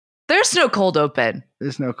There's no cold open.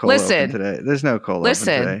 There's no cold open today. There's no cold open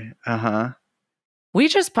today. We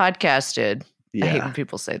just podcasted. Yeah. I hate when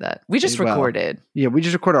people say that. We just recorded. Yeah, we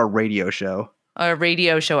just recorded our radio show. Our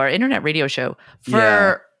internet radio show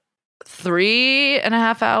for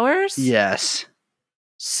 3.5 hours. Yes.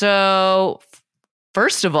 So,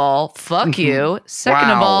 first of all, fuck you.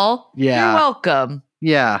 Second of all, you're welcome.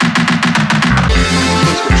 Yeah.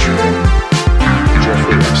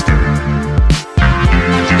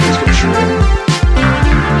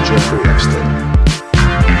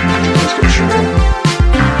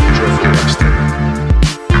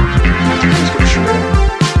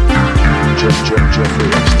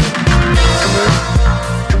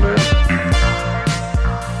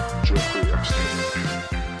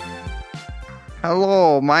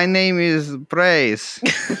 Hello, my name is Brace,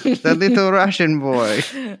 the little Russian boy.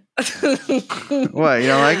 What, you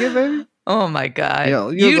don't like it, baby? Oh my God.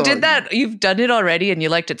 You did that. You've done it already and you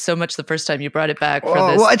liked it so much the first time you brought it back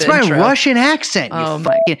for this. Well, it's my intro. Russian accent. Oh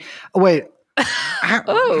my. Wait.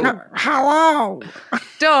 Hello.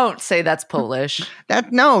 Don't say that's Polish.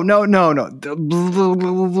 No.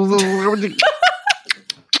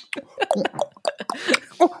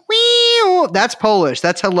 That's Polish.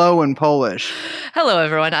 That's hello in Polish. Hello,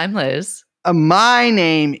 everyone. I'm Liz. My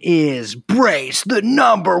name is Brace, the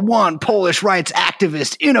 #1 Polish rights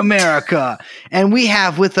activist in America. And we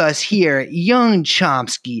have with us here young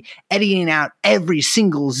Chomsky editing out every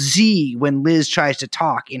single Z when Liz tries to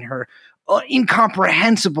talk in her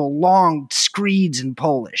incomprehensible long screeds in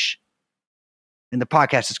Polish. And the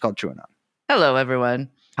podcast is called True Enough. Hello, everyone.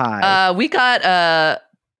 Hi. We got a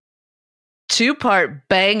 2-part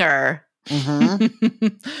banger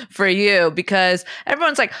for you because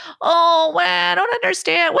everyone's like, oh, well, I don't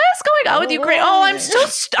understand. What's going on with Ukraine? Oh, I'm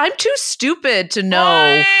too stupid to know.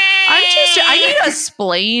 I need a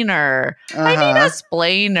splainer. I need a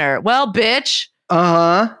splainer. Well, bitch.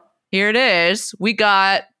 Here it is. We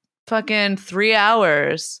got fucking 3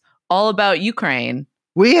 hours all about Ukraine.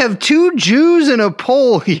 We have 2 Jews and a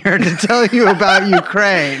Pole here to tell you about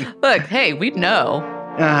Ukraine. Look, hey, we know.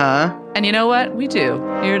 And you know what? We do.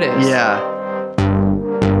 Here it is. Yeah.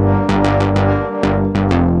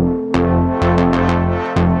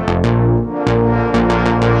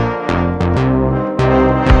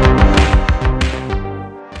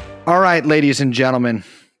 All right, ladies and gentlemen.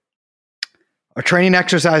 Our training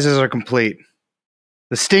exercises are complete.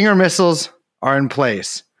 The Stinger missiles are in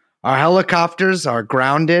place. Our helicopters are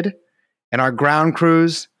grounded, and our ground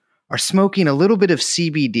crews are smoking a little bit of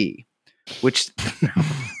CBD, which...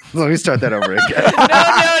 Let me start that over again.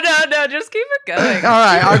 No. Just keep it going. All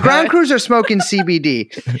right. Our ground crews are smoking CBD.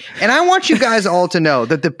 And I want you guys all to know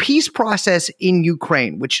that the peace process in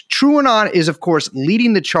Ukraine, which TrueAnon is, of course,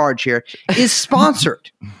 leading the charge here, is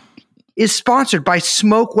sponsored by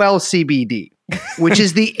Smokewell CBD, which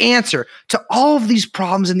is the answer to all of these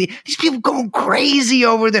problems. And these people going crazy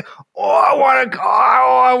over there. I want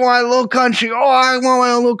a little country. I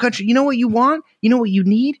want a little country. You know what you want? You know what you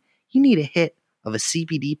need? You need a hit of a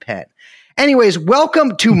CBD pen. Anyways,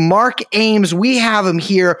 welcome to Mark Ames. We have him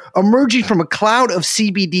here emerging from a cloud of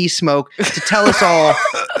CBD smoke to tell us all.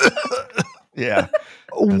 Yeah.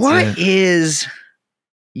 What is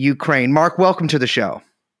Ukraine? Mark, welcome to the show.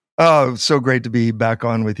 Oh, so great to be back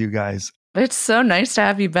on with you guys. It's so nice to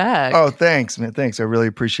have you back. Oh, thanks, man. Thanks. I really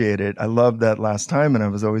appreciate it. I loved that last time, and I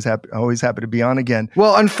was always happy to be on again.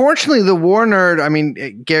 Well, unfortunately, the war nerd,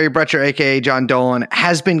 Gary Bretcher, a.k.a. John Dolan,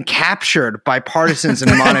 has been captured by partisans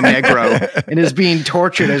in Montenegro and is being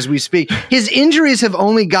tortured as we speak. His injuries have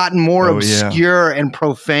only gotten more obscure and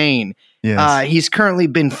profane. Yes. He's currently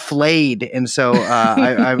been flayed, and so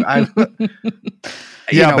my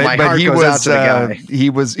heart he goes was out to the guy.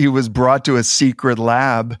 He was brought to a secret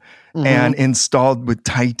lab and installed with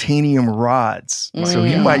titanium rods. So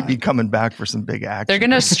he might be coming back for some big action. They're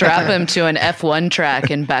going to strap him to an F1 track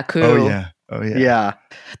in Baku. Oh yeah. Yeah.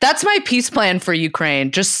 That's my peace plan for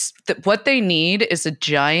Ukraine. Just what they need is a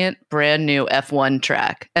giant brand new F1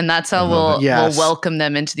 track. And that's how we'll welcome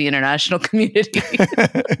them into the international community.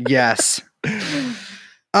 Yes.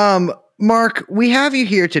 Mark, we have you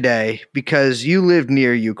here today because you lived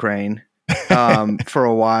near Ukraine for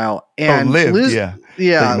a while. And Liz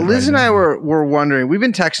and I were wondering, we've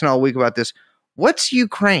been texting all week about this. What's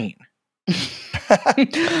Ukraine?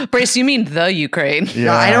 Brace, you mean the Ukraine? Yeah.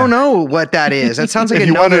 No, I don't know what that is. That sounds like if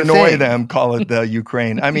you want to annoy thing. them, call it the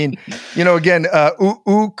Ukraine. I mean, again,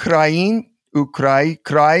 Ukraine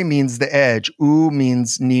means the edge. U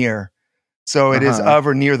means near. So it is of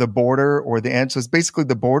or near the border or the edge. So it's basically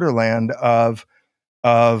the borderland of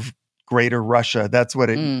Greater Russia. That's what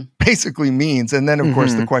it basically means. And then, of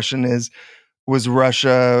course, the question is, was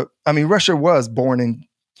Russia. I mean, Russia was born in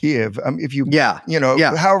Kiev. If you,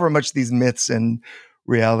 however much these myths and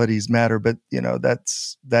realities matter, but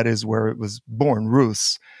that is where it was born,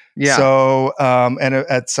 Rus. Yeah. So, and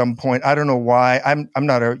at some point, I don't know why. I'm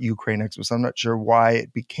not a Ukraine expert, so I'm not sure why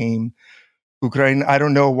it became Ukraine. I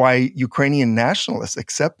don't know why Ukrainian nationalists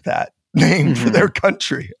accept that name for their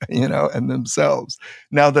country, and themselves.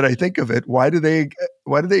 Now that I think of it, why do they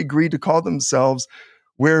agree to call themselves?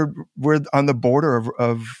 We're on the border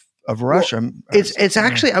of Russia. Well, it's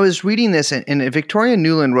actually, I was reading this, and Victoria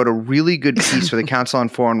Nuland wrote a really good piece for the Council on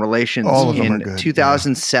Foreign Relations in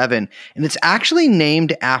 2007, and it's actually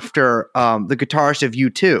named after the guitarist of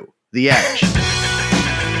U2, The Edge.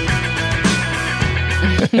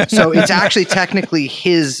 So it's actually technically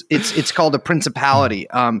his. It's called a principality.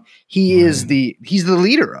 He's the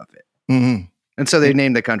leader of it, and so they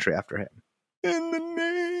named the country after him. In the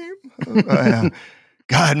name.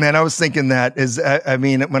 God, man, I was thinking that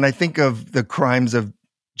when I think of the crimes of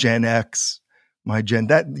Gen X, my gen,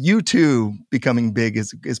 that U2 becoming big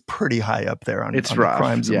is pretty high up there on, it's on rough. the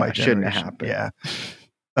crimes of my generation. Shouldn't have happened.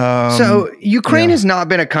 Yeah. So Ukraine has not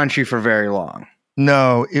been a country for very long.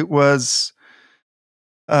 No, it was.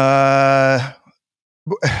 First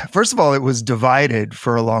of all, it was divided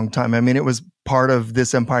for a long time. I mean, it was part of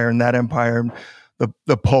this empire and that empire,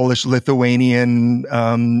 the Polish-Lithuanian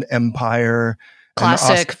empire.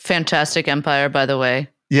 Classic, fantastic empire, by the way.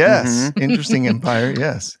 Yes, interesting empire,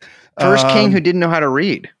 yes. First king who didn't know how to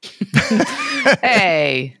read.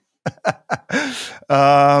 Hey.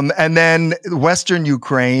 And then Western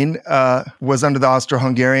Ukraine was under the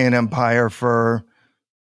Austro-Hungarian Empire for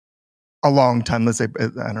a long time. Let's say, I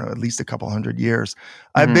don't know, at least a couple hundred years.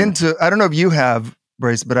 I've been to, I don't know if you have,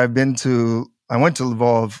 Brace, but I went to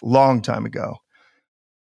Lvov long time ago.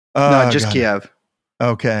 No, just Kiev.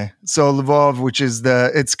 Okay. So Lvov, which is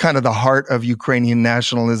it's kind of the heart of Ukrainian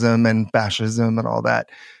nationalism and fascism and all that,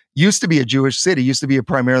 used to be a Jewish city, used to be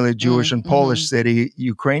primarily a Jewish and Polish city.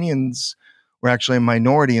 Ukrainians were actually a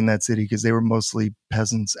minority in that city because they were mostly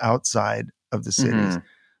peasants outside of the cities.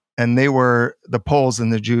 And the Poles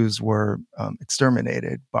and the Jews were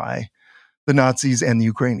exterminated by the Nazis and the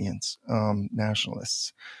Ukrainians,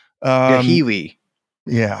 nationalists. Yahiwi.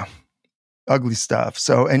 Yeah. Ugly stuff.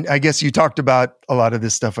 So, and I guess you talked about a lot of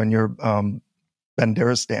this stuff on your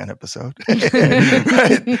Banderistan episode.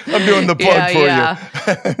 Right? I'm doing the plug for you.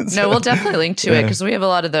 No, we'll definitely link to it because we have a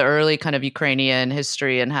lot of the early kind of Ukrainian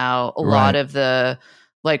history and how a lot of the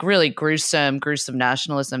like really gruesome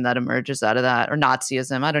nationalism that emerges out of that, or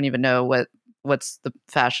Nazism. I don't even know what's the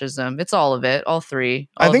fascism. It's all of it, all three.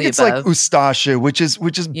 All I think it's above. like Ustasha, which is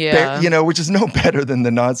which is no better than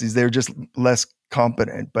the Nazis. They're just less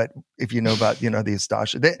competent. But if you know about the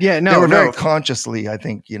Ustasha, they were very consciously, I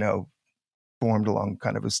think, formed along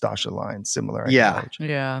kind of Ustasha lines, similar. Yeah,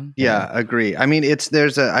 agree. I mean,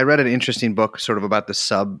 I read an interesting book sort of about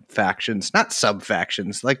the not sub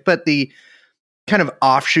factions, but the kind of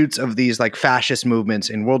offshoots of these like fascist movements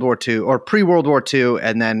in World War II or pre-World War II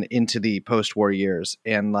and then into the post-war years.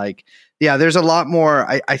 And there's a lot more.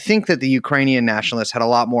 I think that the Ukrainian nationalists had a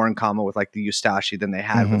lot more in common with like the Ustashi than they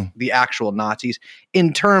had with the actual Nazis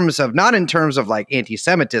not in terms of like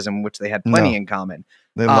anti-Semitism, which they had plenty in common.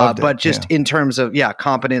 They loved it, but just in terms of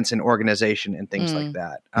competence and organization and things like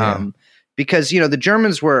that. Because the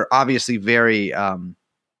Germans were obviously very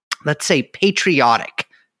let's say patriotic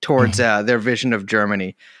towards their vision of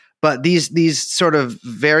Germany, but these sort of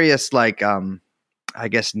various I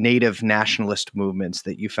guess native nationalist movements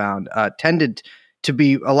that you found tended to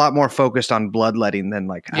be a lot more focused on bloodletting than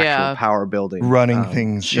like actual power building, running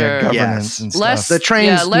things, governance and stuff. The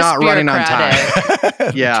train's not running on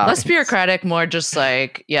time. Less bureaucratic, more just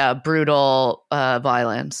like brutal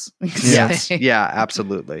violence. Yes,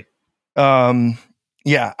 absolutely.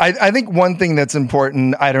 I think one thing that's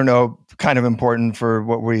important, I don't know, kind of important for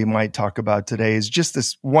what we might talk about today is just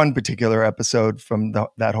this one particular episode from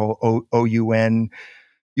that whole OUN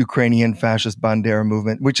Ukrainian fascist Bandera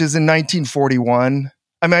movement, which is in 1941.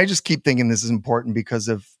 I mean, I just keep thinking this is important because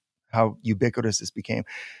of how ubiquitous this became.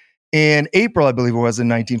 In April, I believe it was in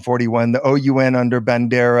 1941, the OUN under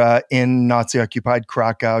Bandera in Nazi-occupied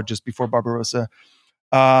Krakow, just before Barbarossa,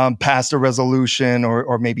 passed a resolution,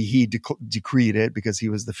 or maybe he decreed it because he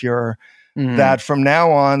was the Führer, that from now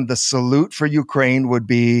on, the salute for Ukraine would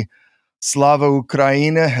be Slava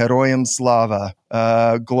Ukraina, Heroyam Slava.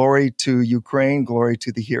 Glory to Ukraine, glory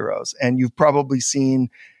to the heroes. And you've probably seen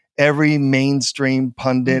every mainstream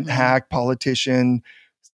pundit, hack, politician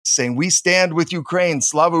saying, we stand with Ukraine,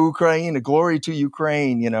 Slava Ukraina, glory to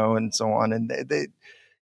Ukraine, and so on. And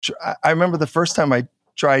I remember the first time I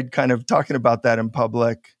tried kind of talking about that in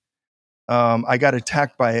public, I got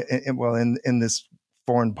attacked by, in this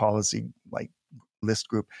foreign policy like list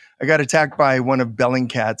group, I got attacked by one of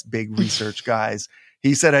Bellingcat's big research guys.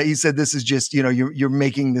 He said, this is just, you're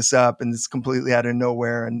making this up and it's completely out of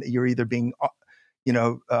nowhere. And you're either being,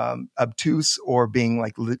 obtuse or being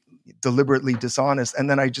like deliberately dishonest. And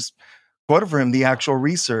then I just quoted for him the actual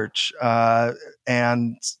research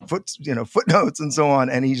and footnotes and so on.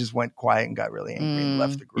 And he just went quiet and got really angry and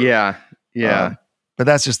left the group. Yeah. But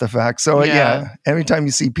that's just a fact. So every time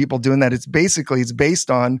you see people doing that, it's based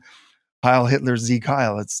on Heil Hitler, Sieg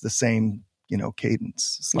Heil. It's the same,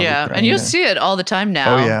 cadence. And you'll see it all the time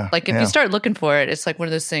now. Oh, yeah. Like if you start looking for it, it's like one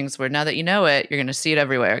of those things where now that you know it, you're going to see it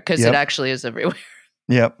everywhere because it actually is everywhere.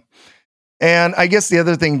 Yep. And I guess the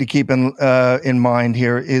other thing to keep in mind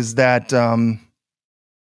here is that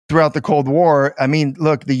throughout the Cold War, I mean,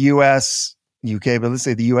 look, the U.S., UK, but let's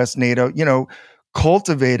say the U.S., NATO,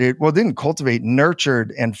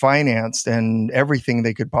 nurtured and financed and everything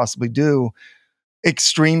they could possibly do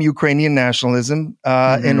extreme Ukrainian nationalism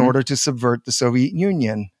in order to subvert the Soviet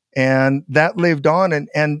Union. And that lived on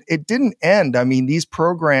and it didn't end. I mean, these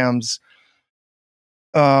programs,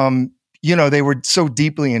 they were so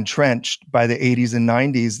deeply entrenched by the 80s and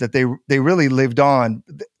 90s that they really lived on.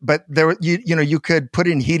 But there, you could put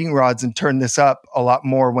in heating rods and turn this up a lot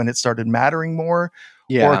more when it started mattering more.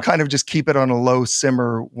 Or kind of just keep it on a low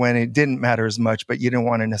simmer when it didn't matter as much, but you didn't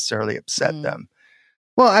want to necessarily upset them.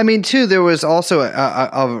 Well, I mean, too, there was also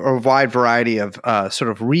a wide variety of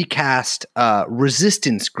sort of recast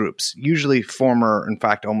resistance groups, usually in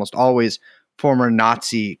fact, almost always former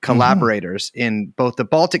Nazi collaborators in both the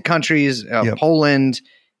Baltic countries, Poland,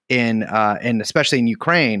 and especially in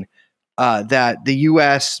Ukraine, that the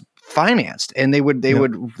U.S. financed, and they would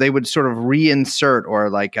sort of reinsert or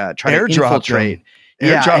like try to infiltrate.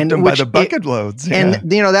 Airdropped them by the bucket loads. And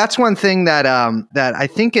that's one thing that I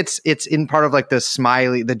think it's in part of like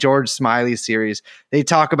the George Smiley series. They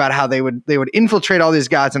talk about how they would infiltrate all these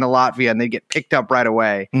guys into Latvia and they'd get picked up right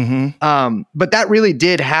away. But that really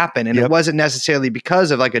did happen, and it wasn't necessarily because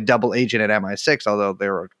of like a double agent at MI6, although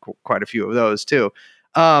there were quite a few of those too.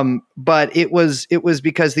 But it was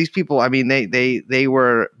because these people, I mean, they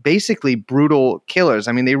were basically brutal killers.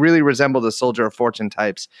 I mean, they really resembled the soldier of fortune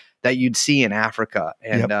types that you'd see in Africa.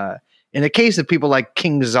 And in the case of people like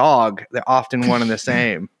King Zog, they're often one and the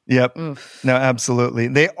same. No,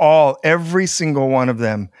 absolutely. Every single one of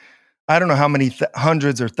them, I don't know how many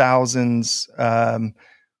hundreds or thousands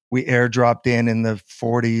we airdropped in the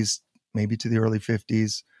 40s, maybe to the early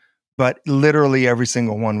 50s. But literally every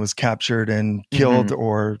single one was captured and killed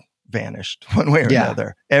or vanished one way or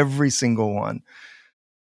another. Every single one.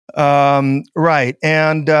 Right.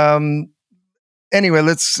 And anyway,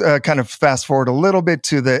 let's kind of fast forward a little bit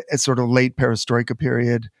to the sort of late perestroika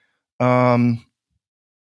period.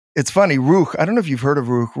 It's funny, Ruch, I don't know if you've heard of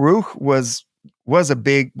Ruch. Ruch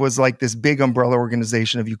was like this big umbrella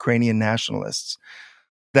organization of Ukrainian nationalists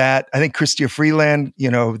that I think Chrystia Freeland,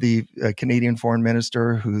 the Canadian foreign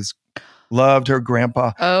minister who's loved her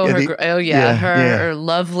grandpa. Her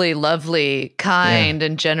lovely, lovely, kind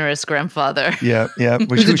and generous grandfather.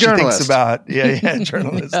 Which who she thinks about.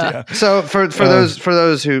 Journalist. So for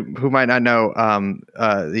those who might not know,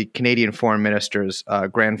 the Canadian foreign minister's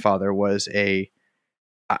grandfather was a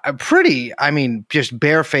pretty, I mean, just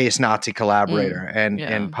barefaced Nazi collaborator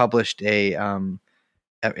and published a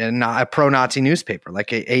pro-Nazi newspaper,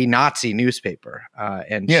 like a Nazi newspaper.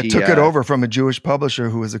 And she took it over from a Jewish publisher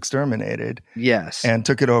who was exterminated. Yes. And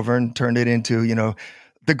took it over and turned it into,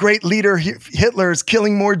 the great leader Hitler is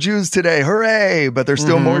killing more Jews today. Hooray. But there's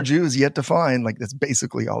still more Jews yet to find. Like that's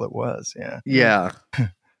basically all it was. Yeah.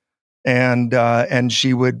 And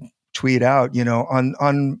she would tweet out,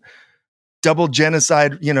 on double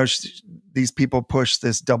genocide, these people push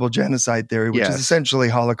this double genocide theory, which is essentially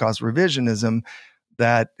Holocaust revisionism,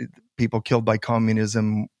 that people killed by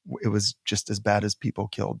communism, it was just as bad as people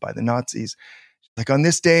killed by the Nazis. Like on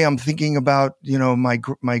this day, I'm thinking about, my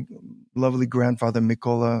lovely grandfather,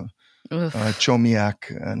 Mykola Chomiak,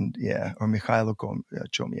 or Mikhailo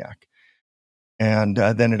Chomiak. And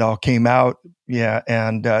then it all came out.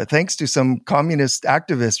 And thanks to some communist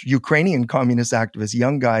activists, Ukrainian communist activists,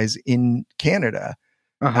 young guys in Canada,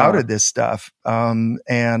 outed this stuff.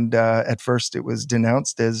 And at first it was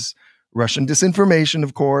denounced as Russian disinformation,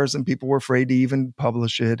 of course, and people were afraid to even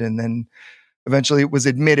publish it. And then eventually it was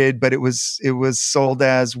admitted, but it was sold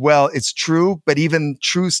as, well, it's true, but even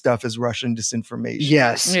true stuff is Russian disinformation.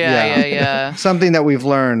 Yes. Yeah. Something that we've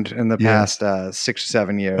learned in the past 6 or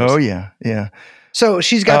 7 years. Oh, yeah. So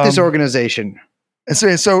she's got this organization. And so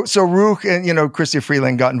Ruch and, Chrystia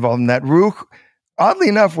Freeland got involved in that. Ruch oddly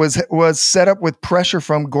enough, was set up with pressure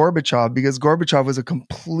from Gorbachev because Gorbachev was a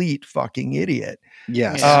complete fucking idiot.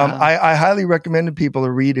 Yes. Yeah. I highly recommend to people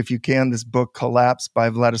to read, if you can, this book Collapse by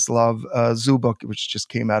Vladislav Zubok, which just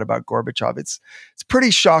came out about Gorbachev. It's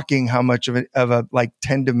pretty shocking how much of a like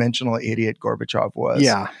 10-dimensional idiot Gorbachev was.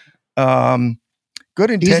 Yeah.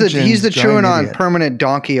 Good intentions. He's the TrueAnon on permanent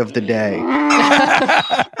donkey of the day.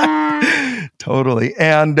 Totally.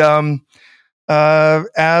 And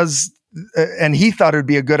and he thought it would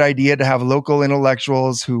be a good idea to have local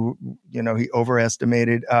intellectuals who, he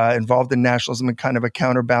overestimated, involved in nationalism and kind of a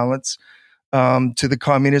counterbalance to the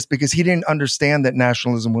communists, because he didn't understand that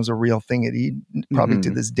nationalism was a real thing. He probably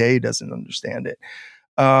to this day doesn't understand it.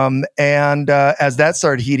 And as that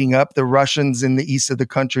started heating up, the Russians in the east of the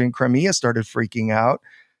country in Crimea started freaking out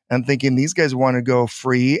and thinking these guys want to go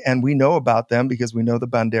free, and we know about them because we know the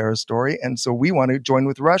Bandera story, and so we want to join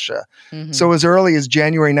with Russia. So as early as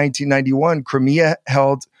January 1991, Crimea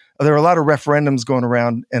held, there were a lot of referendums going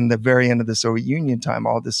around in the very end of the Soviet Union time,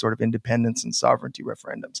 all this sort of independence and sovereignty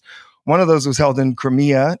referendums. One of those was held in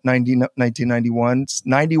Crimea, 1991.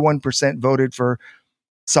 91% voted for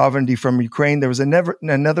sovereignty from Ukraine. There was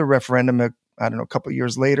another referendum, a couple of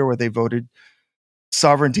years later, where they voted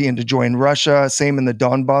sovereignty and to join Russia. Same in the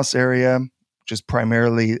Donbass area, which is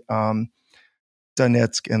primarily Donetsk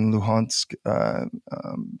and Luhansk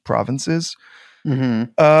provinces.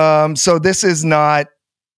 So this is not,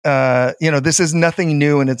 this is nothing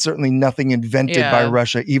new, and it's certainly nothing invented by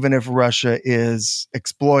Russia, even if Russia is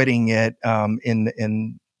exploiting it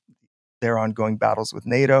in their ongoing battles with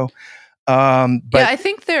NATO. But I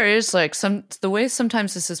think there is like the way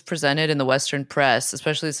sometimes this is presented in the Western press,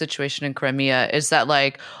 especially the situation in Crimea, is that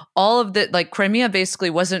like all of the, like Crimea basically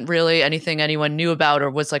wasn't really anything anyone knew about or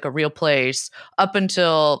was like a real place up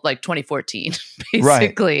until like 2014,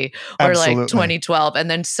 basically, or like 2012. And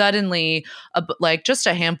then suddenly like just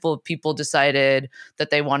a handful of people decided that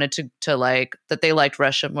they wanted to like, that they liked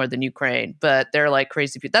Russia more than Ukraine, but they're like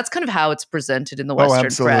crazy people. That's kind of how it's presented in the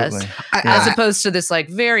Western press, as opposed to this like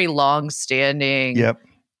very long standing.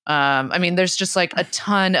 I mean, there's just like a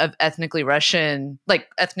ton of ethnically Russian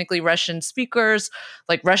speakers,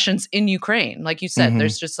 like Russians in Ukraine. Like you said,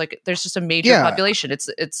 there's just a major population.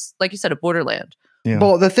 It's like you said, a borderland.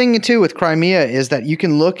 Well, the thing too with Crimea is that you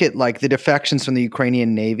can look at like the defections from the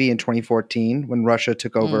Ukrainian Navy in 2014 when Russia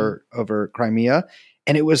took over Crimea,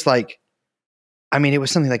 and it was like, I mean, it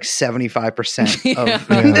was something like 75% of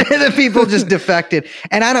the people just defected.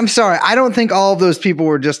 And I'm sorry, I don't think all of those people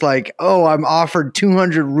were just like, oh, I'm offered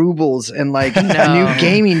 200 rubles and like a new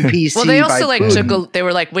gaming PC. Well, they also like they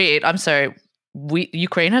were like, wait, I'm sorry,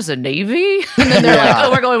 Ukraine has a navy? And then they're like,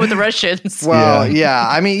 oh, we're going with the Russians. Well,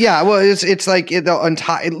 I mean, well, it's like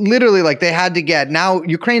literally like they had to get, now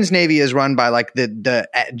Ukraine's navy is run by like the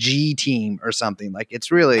G team or something. Like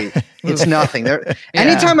it's really, it's nothing.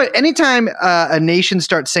 Anytime a nation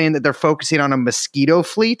starts saying that they're focusing on a mosquito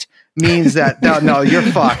fleet means that no, you're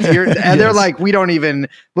fucked. And they're like, we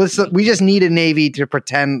just need a navy to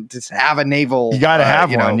pretend to have a naval. You got to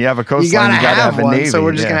have one. You have a coastline. You got to have a navy. So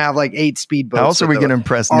we're just gonna have like 8 speedboats. How else are we gonna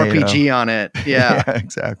impress RPG NATO? On it? Yeah,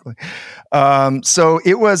 exactly. So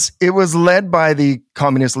it was led by the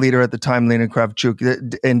communist leader at the time, Leonid Kravchuk,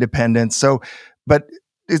 the independence. So, but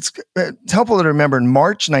it's helpful to remember in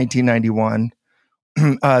March 1991.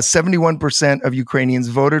 71% of Ukrainians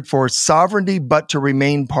voted for sovereignty, but to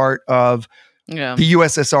remain part of the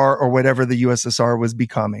USSR or whatever the USSR was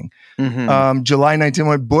becoming. July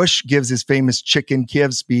 1991, Bush gives his famous Chicken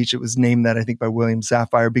Kiev speech. It was named that, I think, by William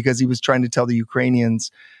Safire, because he was trying to tell the Ukrainians,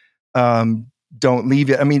 don't leave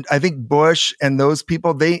it. I mean, I think Bush and those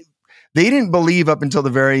people, they didn't believe up until the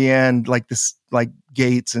very end, like this, like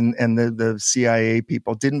Gates and the CIA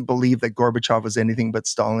people didn't believe that Gorbachev was anything but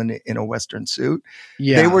Stalin in a Western suit.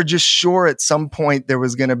 They were just sure at some point there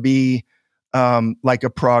was going to be like a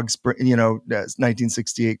Prague Spring,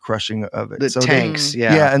 1968 crushing of it. The tanks,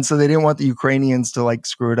 and so they didn't want the Ukrainians to like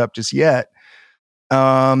screw it up just yet.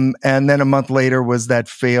 And then a month later was that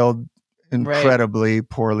failed, incredibly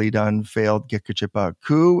poorly done, failed Gekachepa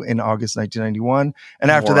coup in August 1991.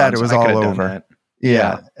 And after that, it was all over.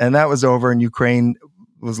 Yeah. And that was over. And Ukraine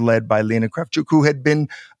was led by Leonid Kravchuk, who had been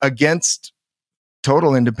against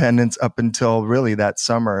total independence up until really that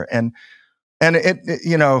summer. And it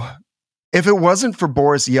if it wasn't for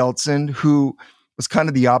Boris Yeltsin, who was kind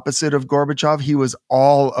of the opposite of Gorbachev, he was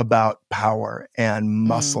all about power and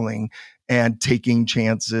muscling and taking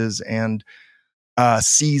chances and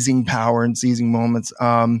seizing power and seizing moments.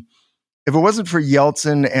 If it wasn't for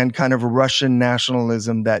Yeltsin and kind of Russian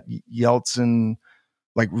nationalism that Yeltsin,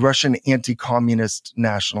 like Russian anti-communist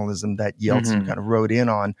nationalism that Yeltsin kind of rode in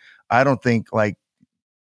on, I don't think like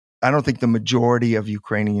I don't think the majority of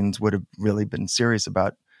Ukrainians would have really been serious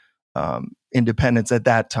about independence at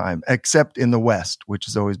that time, except in the West, which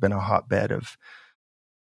has always been a hotbed of,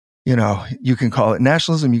 you can call it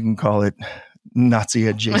nationalism, you can call it Nazi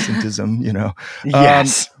adjacentism,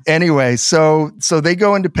 Yes. Anyway, so they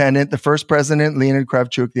go independent. The first president, Leonid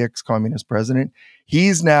Kravchuk, the ex-communist president,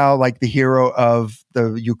 he's now like the hero of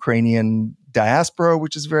the Ukrainian diaspora,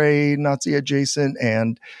 which is very Nazi adjacent,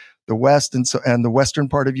 and the West and the western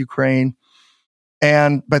part of Ukraine.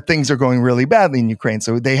 But things are going really badly in Ukraine,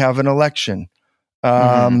 so they have an election,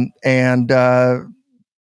 and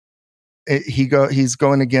he's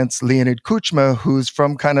going against Leonid Kuchma, who's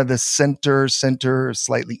from kind of the center,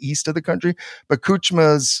 slightly east of the country. But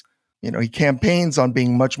Kuchma's, he campaigns on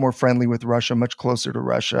being much more friendly with Russia, much closer to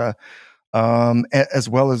Russia, as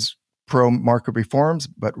well as pro-market reforms.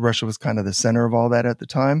 But Russia was kind of the center of all that at the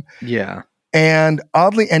time. Yeah. And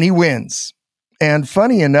and he wins. And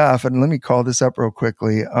funny enough, and let me call this up real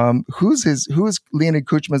quickly, who is Leonid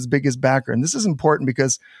Kuchma's biggest backer? And this is important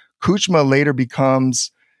because Kuchma later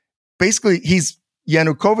becomes, basically, he's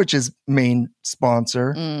Yanukovych's main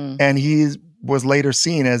sponsor, and he was later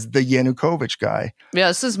seen as the Yanukovych guy. Yeah,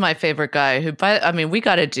 this is my favorite guy. We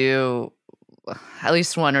got to do at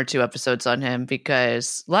least 1 or 2 episodes on him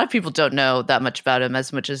because a lot of people don't know that much about him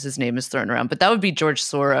as much as his name is thrown around. But that would be George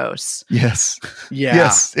Soros. Yes. Yeah.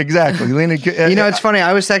 Yes, exactly. It's funny.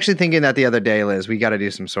 I was actually thinking that the other day, Liz. We got to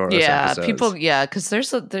do some Soros episodes. Because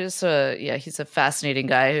he's a fascinating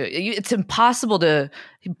guy. It's impossible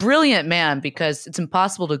brilliant man, because it's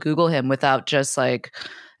impossible to Google him without just like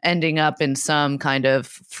ending up in some kind of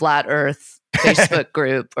flat earth Facebook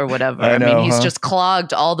group or whatever. I mean, he's just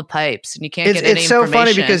clogged all the pipes, and you can't get any information. It's so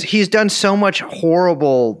funny because he's done so much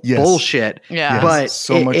horrible bullshit. Yeah, but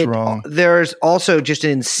so much wrong. There's also just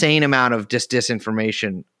an insane amount of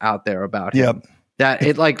disinformation out there about him. Yep. That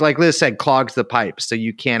it, like Liz said, clogs the pipes, so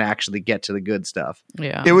you can't actually get to the good stuff.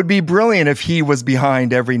 Yeah, it would be brilliant if he was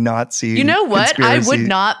behind every Nazi. You know what? Conspiracy. I would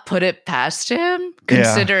not put it past him,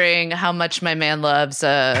 considering how much my man loves,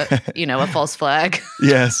 a false flag.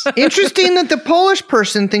 Yes. Interesting that the Polish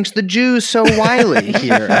person thinks the Jews so wily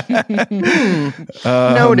here.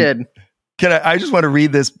 Noted. I just want to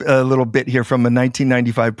read this little bit here from a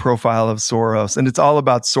 1995 profile of Soros, and it's all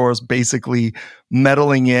about Soros basically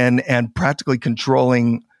meddling in and practically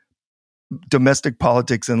controlling domestic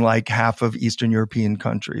politics in like half of Eastern European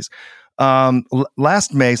countries.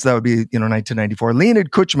 Last May, so that would be 1994, Leonid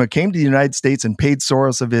Kuchma came to the United States and paid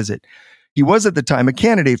Soros a visit. He was at the time a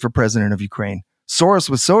candidate for president of Ukraine. Soros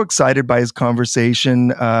was so excited by his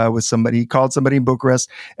conversation with somebody, he called somebody in Bucharest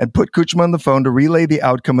and put Kuchma on the phone to relay the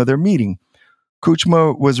outcome of their meeting.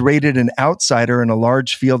 Kuchma was rated an outsider in a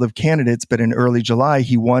large field of candidates, but in early July,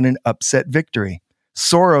 he won an upset victory.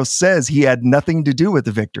 Soros says he had nothing to do with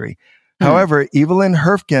the victory. However, Evelyn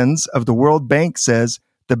Herfkens of the World Bank says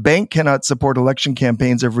the bank cannot support election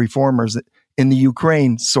campaigns of reformers in the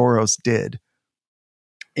Ukraine. Soros did.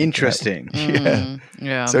 Interesting.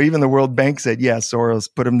 Yeah. So even the World Bank said, Soros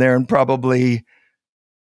put him there and probably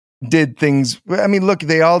did things. I mean, look,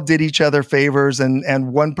 they all did each other favors,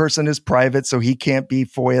 and one person is private, so he can't be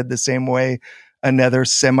FOIA'd the same way another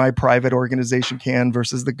semi-private organization can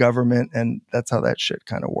versus the government. And that's how that shit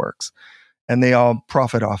kind of works. And they all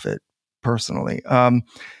profit off it personally.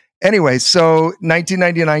 Anyway, so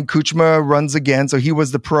 1999, Kuchma runs again. So he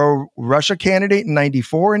was the pro-Russia candidate in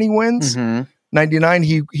 94 and he wins. 99,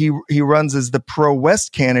 he runs as the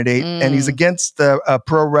pro-West candidate and he's against the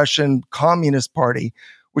pro-Russian Communist Party,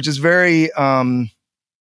 which is very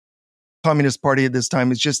Communist Party at this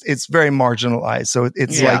time. It's very marginalized. So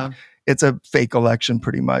it's like, it's a fake election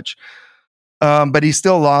pretty much. But he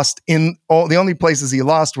still lost the only places he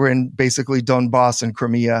lost were in basically Donbass and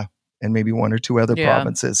Crimea and maybe 1 or 2 other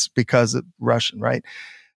provinces because of Russian, right?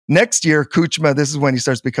 Next year, Kuchma, this is when he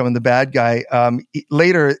starts becoming the bad guy.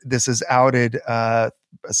 Later, this is outed.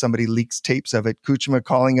 Somebody leaks tapes of it. Kuchma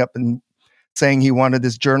calling up and saying he wanted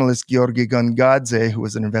this journalist, Georgi Gongadze, who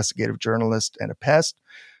was an investigative journalist and a pest.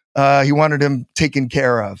 He wanted him taken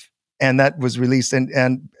care of. And that was released.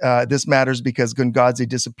 And this matters because Gongadze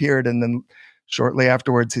disappeared. And then shortly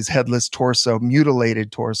afterwards, his headless torso,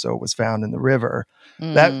 mutilated torso, was found in the river.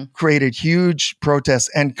 That created huge protests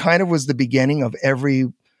and kind of was the beginning of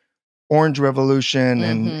every Orange Revolution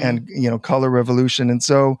and color revolution. And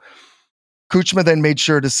so Kuchma then made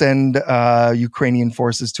sure to send Ukrainian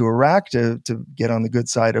forces to Iraq to get on the good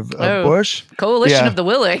side of Bush. Coalition of the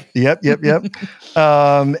willing. Yep.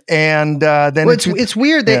 And then it's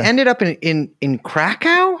weird. They ended up in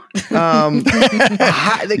Krakow.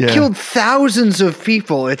 They killed thousands of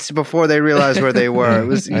people. It's before they realized where they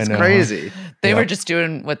were. It's crazy. They were just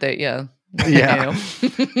doing what they Yeah. knew.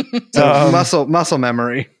 So muscle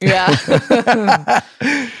memory. Yeah.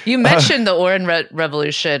 You mentioned the Orange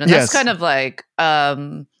Revolution, and that's Yes. kind of like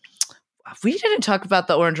we didn't talk about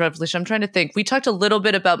the Orange Revolution. I'm trying to think. We talked a little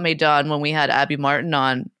bit about Maidan when we had Abby Martin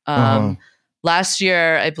on. Last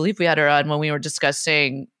year, I believe we had her on when we were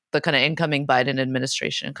discussing the kind of incoming Biden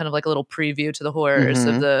administration, kind of like a little preview to the horrors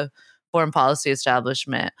of the foreign policy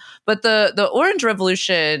establishment. But the Orange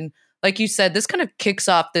Revolution, like you said, this kind of kicks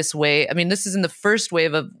off this wave. I mean, this is in the first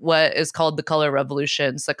wave of what is called the color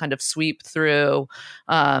revolutions that kind of sweep through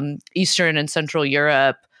Eastern and Central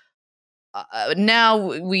Europe.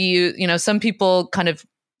 Now some people kind of,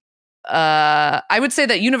 I would say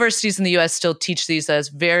that universities in the U.S. still teach these as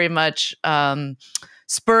very much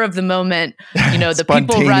spur of the moment, the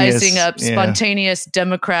people rising up, spontaneous,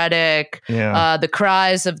 democratic, the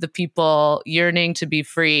cries of the people yearning to be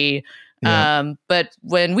free. Yeah. But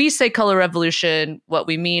when we say color revolution, what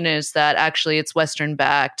we mean is that actually it's Western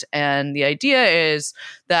backed. And the idea is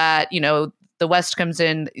that, the West comes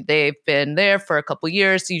in, they've been there for a couple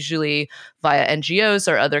years, usually via NGOs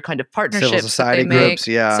or other kind of partnerships. Civil society groups,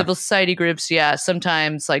 yeah. Civil society groups, yeah.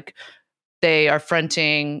 Sometimes like they are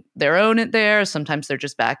fronting their own there. Sometimes they're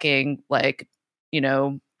just backing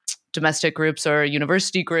domestic groups or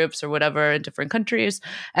university groups or whatever in different countries.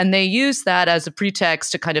 And they use that as a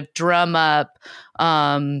pretext to kind of drum up,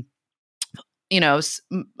 like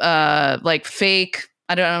fake,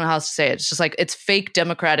 I don't know how to say it. It's just like it's fake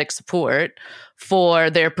democratic support for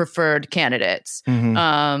their preferred candidates,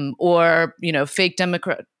 or fake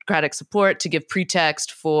democratic support to give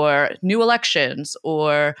pretext for new elections,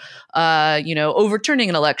 or overturning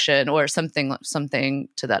an election, or something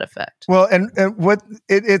to that effect. Well, and what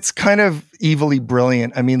it's kind of evilly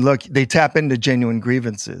brilliant. I mean, look, they tap into genuine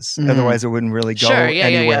grievances. Otherwise, it wouldn't really go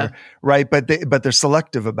anywhere, right? But they're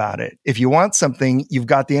selective about it. If you want something, you've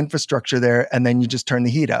got the infrastructure there, and then you just turn the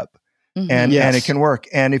heat up, and it can work.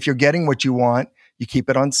 And if you're getting what you want, you keep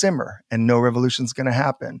it on simmer, and no revolution's going to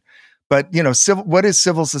happen. But what is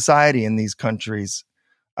civil society in these countries?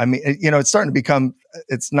 I mean, it's starting to become.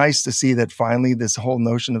 It's nice to see that finally this whole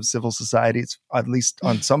notion of civil society, it's at least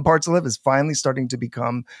on some parts of it, is finally starting to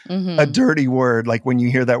become a dirty word. Like when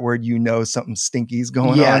you hear that word, something stinky is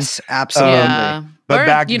going on. Yes, absolutely. But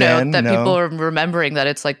back then, that people are remembering that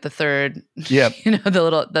it's like the third. Yeah,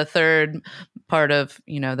 the third part of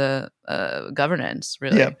the governance.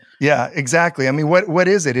 Really. Yeah, exactly. I mean, what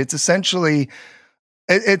is it? It's essentially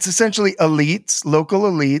elites, local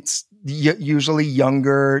elites. Usually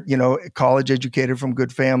younger, college educated from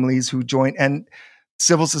good families who join, and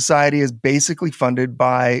civil society is basically funded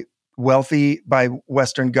by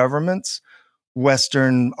Western governments,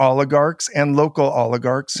 Western oligarchs, and local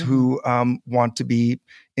oligarchs who want to be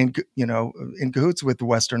in cahoots with the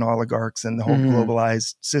Western oligarchs and the whole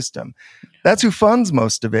globalized system. That's who funds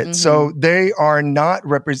most of it. So they are not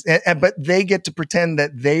but they get to pretend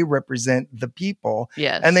that they represent the people.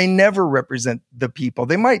 Yes. And they never represent the people.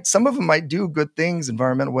 Some of them might do good things,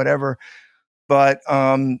 environmental, whatever, but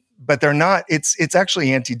they're not. It's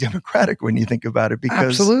actually anti-democratic when you think about it,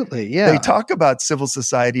 because absolutely, yeah. They talk about civil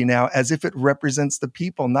society now as if it represents the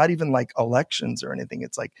people, not even like elections or anything.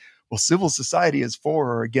 It's like, well, civil society is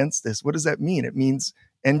for or against this. What does that mean? It means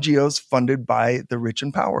NGOs funded by the rich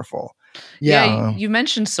and powerful. Yeah, you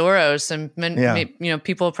mentioned Soros, and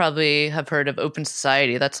people probably have heard of Open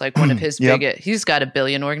Society. That's like one of his biggest. He's got 1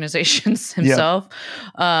 billion organizations himself,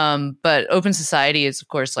 but Open Society is, of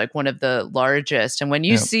course, like one of the largest. And when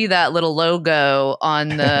you see that little logo on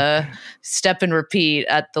the step and repeat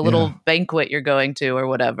at the little banquet you're going to or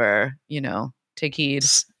whatever, take heed.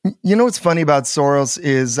 What's funny about Soros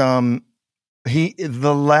is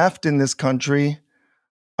the left in this country,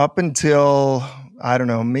 up until, I don't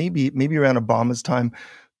know, maybe around Obama's time,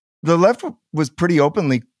 the left was pretty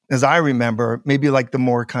openly, as I remember, maybe like the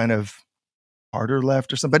more kind of harder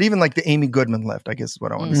left or something, but even like the Amy Goodman left, I guess is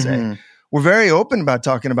what I want to say. We're very open about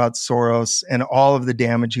talking about Soros and all of the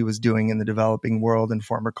damage he was doing in the developing world and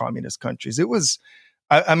former communist countries. It was,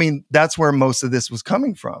 I mean, that's where most of this was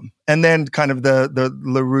coming from. And then kind of the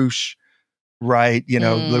LaRouche, right,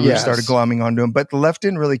 LaRouche started glomming onto him, but the left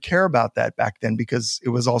didn't really care about that back then because it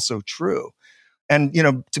was also true. And,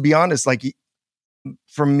 to be honest, like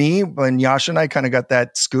for me, when Yasha and I kind of got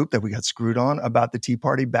that scoop that we got screwed on about the Tea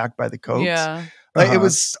Party backed by the Kochs, it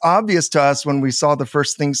was obvious to us when we saw the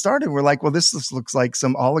first thing started. We're like, well, this looks like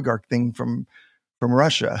some oligarch thing from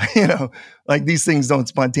Russia, like these things don't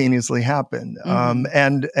spontaneously happen.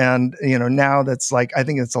 And now that's like, I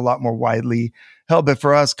think it's a lot more widely held, but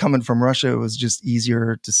for us coming from Russia, it was just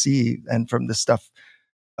easier to see. And from the stuff,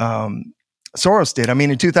 Soros did. I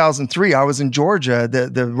mean, in 2003, I was in Georgia,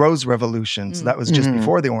 the Rose Revolution. So that was just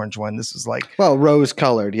before the orange one. This was like, well, rose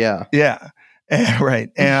colored, yeah. Right.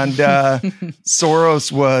 And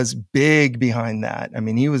Soros was big behind that. I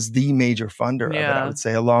mean, he was the major funder of it, I would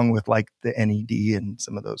say, along with like the NED and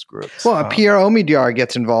some of those groups. Well, Pierre Omidyar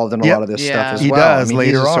gets involved in a lot of this stuff as well. He does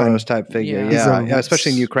later he's a on. Soros type figure. Yeah,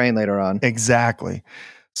 especially in Ukraine later on. Exactly.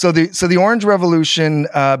 So the Orange Revolution,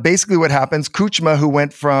 basically what happens, Kuchma, who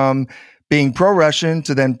went from being pro-Russian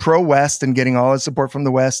to then pro-West and getting all his support from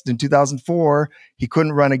the West in 2004, he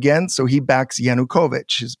couldn't run again. So he backs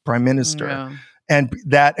Yanukovych, his prime minister. Yeah. And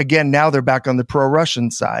that, again, now they're back on the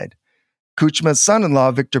pro-Russian side. Kuchma's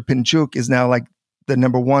son-in-law, Viktor Pinchuk, is now like the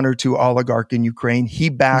number 1 or 2 oligarch in Ukraine. He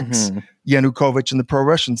backs Yanukovych in the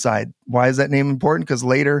pro-Russian side. Why is that name important? Because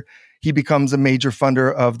later he becomes a major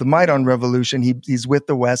funder of the Maidan Revolution. He's with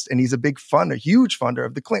the West, and he's a big funder, huge funder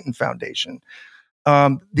of the Clinton Foundation.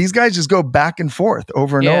 These guys just go back and forth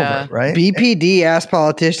over and over, right? BPD ass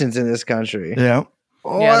politicians in this country. Yeah.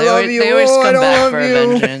 Oh, yeah, I love you. They always come back for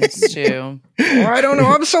you. vengeance too. I don't know.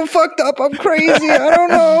 I'm so fucked up. I'm crazy. I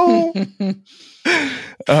don't know.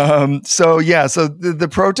 So the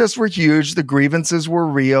protests were huge. The grievances were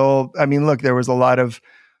real. I mean, look, there was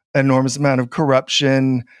enormous amount of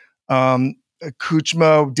corruption.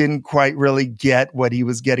 Kuchma didn't quite really get what he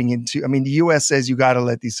was getting into. I mean, the U.S. says you got to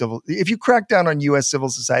let if you crack down on U.S. civil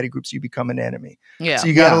society groups, you become an enemy. Yeah. So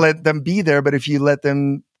you got to let them be there. But if you let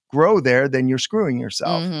them grow there, then you're screwing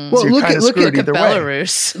yourself. Mm-hmm. Well, so look at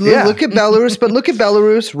Belarus. Look at Belarus, but look at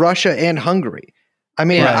Belarus, Russia, and Hungary. I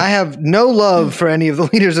mean, I have no love for any of the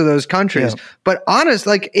leaders of those countries, but honest,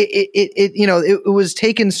 like it was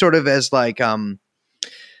taken sort of as like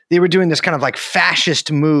they were doing this kind of like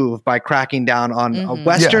fascist move by cracking down on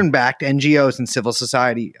Western-backed NGOs and civil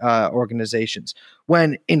society organizations,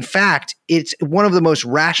 when in fact it's one of the most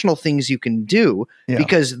rational things you can do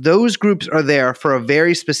because those groups are there for a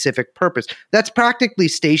very specific purpose. That's practically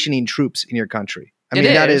stationing troops in your country. I mean,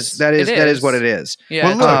 that is what it is.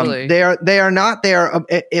 Yeah, totally. They are not there.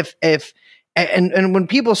 And when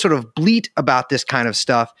people sort of bleat about this kind of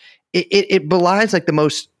stuff, it belies like the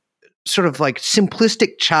most sort of like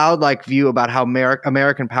simplistic childlike view about how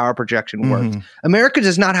American power projection works. America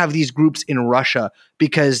does not have these groups in Russia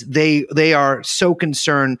because they are so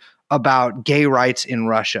concerned about gay rights in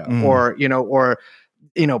Russia or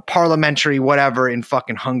parliamentary whatever in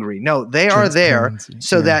fucking Hungary. No, they are there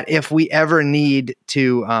so that if we ever need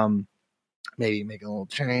to maybe make a little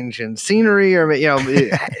change in scenery or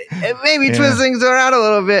maybe twist things around a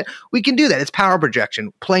little bit, we can do that. It's power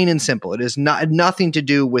projection, plain and simple. It is nothing to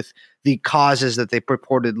do with the causes that they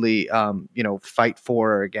purportedly fight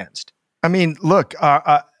for or against. I mean, look,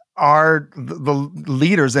 the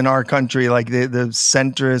leaders in our country, like the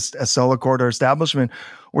centrist Acela Corridor establishment,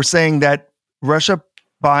 were saying that Russia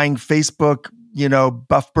buying Facebook,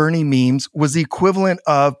 Buff Bernie memes was the equivalent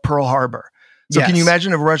of Pearl Harbor. So can you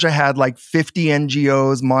imagine if Russia had like 50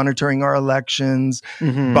 NGOs monitoring our elections,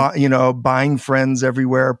 buying friends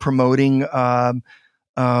everywhere, promoting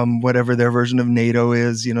whatever their version of NATO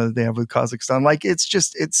is, that they have with Kazakhstan. Like it's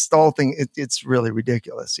the whole thing. It's really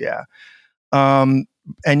ridiculous. Yeah. And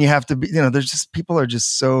you have to be, there's just, people are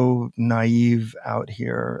just so naive out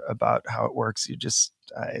here about how it works. You just,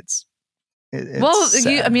 it's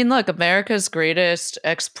look, America's greatest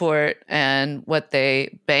export and what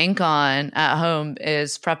they bank on at home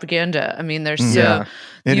is propaganda. I mean, the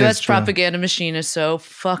U.S. propaganda machine is so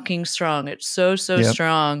fucking strong. It's so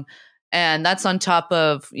strong. And that's on top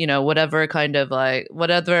of, whatever kind of like,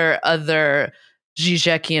 whatever other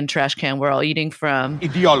Zizekian trash can we're all eating from.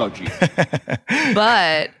 Ideology.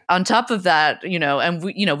 But on top of that, and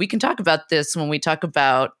we can talk about this when we talk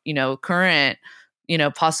about, current,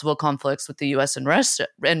 possible conflicts with the U.S. and Russia,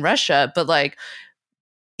 but like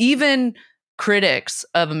even critics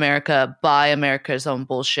of America buy America's own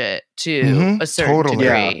bullshit to a certain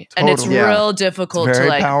degree. And it's real difficult to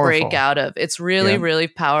like break out of. It's really, really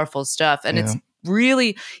powerful stuff. And it's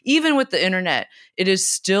really, even with the internet, it is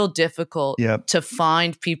still difficult to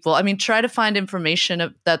find people. I mean, try to find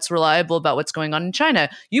information that's reliable about what's going on in China.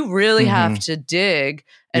 You really have to dig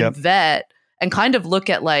and vet and kind of look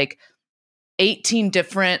at like 18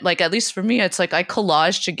 different, like, at least for me, it's like I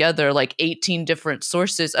collage together like 18 different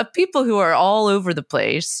sources of people who are all over the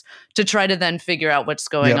place to try to then figure out what's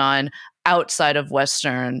going on outside of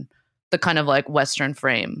the kind of like Western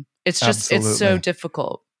frame. It's just, it's so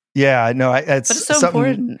difficult. Yeah, no, it's so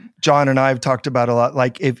important. John and I have talked about a lot.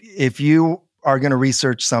 Like if you are going to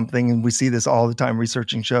research something, and we see this all the time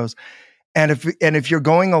researching shows, And if you're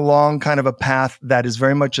going along kind of a path that is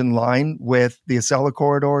very much in line with the Acela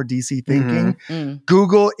corridor, DC thinking,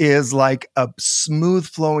 Google is like a smooth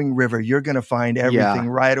flowing river. You're going to find everything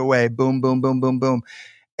right away. Boom, boom, boom, boom, boom.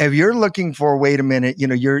 If you're looking for, wait a minute,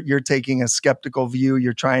 you're taking a skeptical view.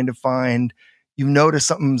 You're trying to find, you notice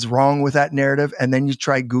something's wrong with that narrative, and then you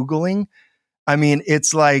try Googling. I mean,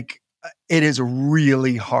 it's like, it is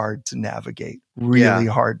really hard to navigate, really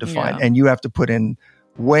hard to find. And you have to put in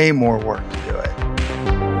way more work to do it.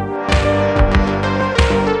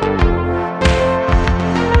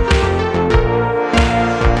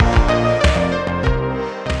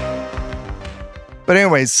 But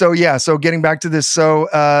anyways, so getting back to this. So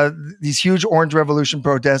these huge Orange Revolution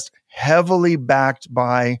protests, heavily backed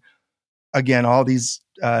by, again, all these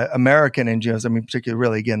American NGOs. I mean, particularly,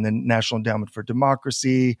 really, again, the National Endowment for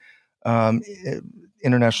Democracy,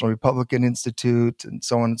 International Republican Institute, and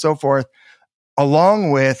so on and so forth.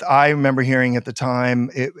 Along with, I remember hearing at the time,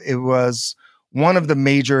 it was one of the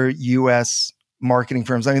major U.S. marketing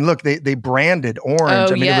firms. I mean, look, they branded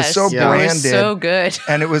Orange. It was so branded. It was so good.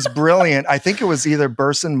 And it was brilliant. I think it was either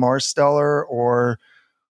Burson Marsteller or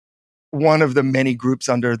one of the many groups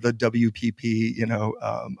under the WPP,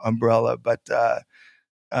 umbrella. But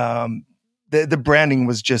the branding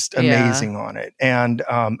was just amazing on it. And,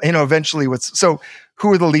 eventually who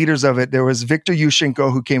were the leaders of it? There was Viktor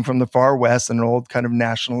Yushchenko, who came from the far West, an old kind of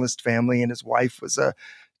nationalist family, and his wife was a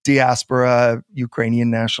diaspora Ukrainian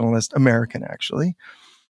nationalist, American, actually.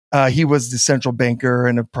 He was the central banker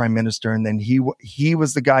and a prime minister. And then he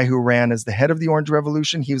was the guy who ran as the head of the Orange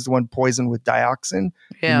Revolution. He was the one poisoned with dioxin.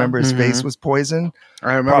 Yeah. Remember, his face was poisoned.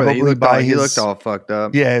 I remember that. He looked all fucked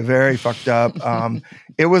up. Yeah, very fucked up.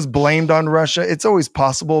 It was blamed on Russia. It's always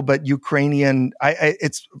possible, but Ukrainian,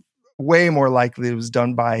 it's way more likely it was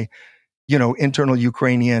done by, internal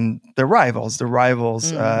Ukrainian, the rivals,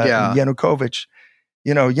 Yanukovych.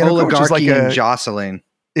 Yanukovych oligarchy is like and jostling.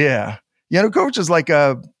 Yeah. Yanukovych is like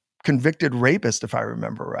a convicted rapist, if I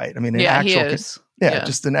remember right. I mean, he is.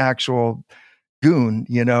 Just an actual goon,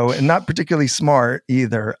 and not particularly smart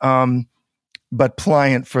either, but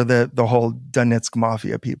pliant for the whole Donetsk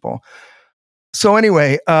mafia people. So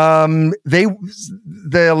anyway,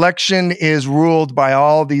 the election is ruled by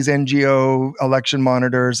all these NGO election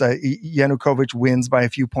monitors. Yanukovych wins by a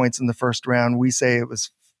few points in the first round. We say it was,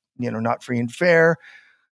 not free and fair.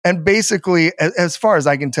 And basically, as far as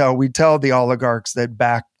I can tell, we tell the oligarchs that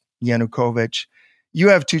back Yanukovych, you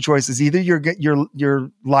have two choices. Either your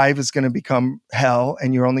life is going to become hell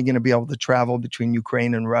and you're only going to be able to travel between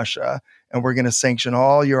Ukraine and Russia, and we're going to sanction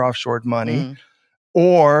all your offshore money.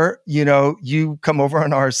 Or, you come over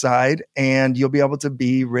on our side and you'll be able to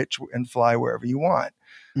be rich and fly wherever you want.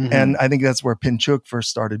 And I think that's where Pinchuk first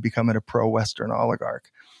started becoming a pro-Western oligarch.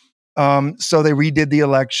 So they redid the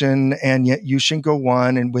eletion, and yet Yushchenko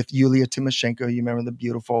won, and with Yulia Tymoshenko, you remember the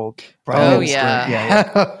beautiful prime minister.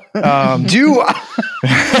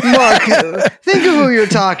 Mark, think of who you're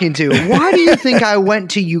talking to. Why do you think I went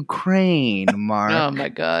to Ukraine, Mark? Oh my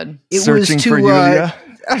God! Searching for Yulia.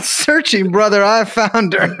 Searching, brother. I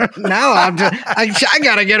found her. Now I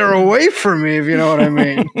gotta get her away from me, if you know what I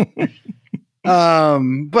mean.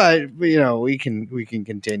 But we can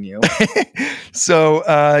continue. So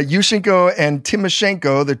Yushchenko and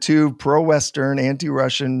Tymoshenko, the two pro-Western,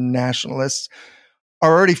 anti-Russian nationalists,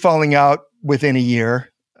 are already falling out within a year.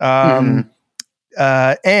 And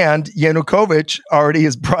Yanukovych already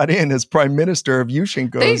is brought in as prime minister of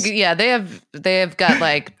Yushchenko's. They have got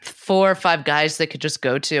like 4 or 5 guys they could just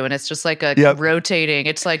go to, and it's just like a rotating.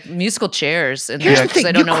 It's like musical chairs, and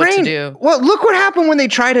they don't know what to do. Well, look what happened when they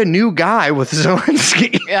tried a new guy with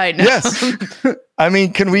Zelensky. Yeah, I know. Yes. I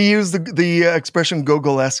mean, can we use the expression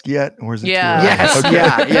Gogol-esque yet? Or is it yes. Okay.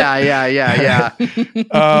 Yeah.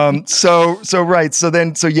 So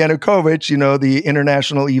Yanukovych, the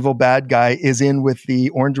international evil bad guy, is in with the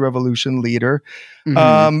Orange Revolution leader.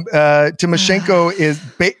 Tymoshenko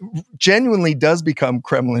genuinely does become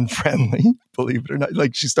Kremlin friendly, believe it or not.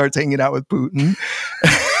 Like, she starts hanging out with Putin.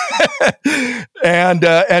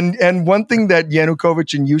 And one thing that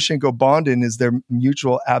Yanukovych and Yushchenko bond in is their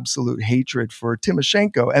mutual absolute hatred for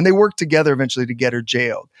Tymoshenko, and they work together eventually to get her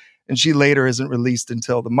jailed. And she later isn't released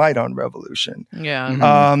until the Maidan Revolution.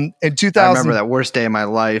 Yeah. In 2000, I remember that worst day of my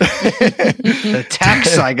life. The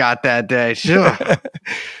text I got that day.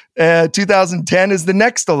 2010 is the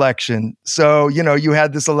next election. So, you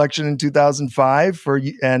had this election in 2005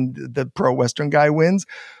 and the pro-Western guy wins.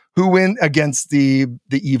 Who win against the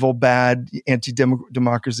evil, bad,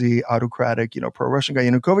 anti-democracy, autocratic, pro-Russian guy,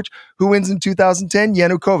 Yanukovych? Who wins in 2010?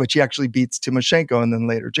 Yanukovych. He actually beats Tymoshenko and then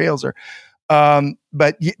later jails her.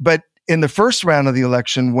 But in the first round of the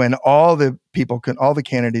election, when all the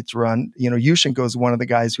candidates run, Yushchenko is one of the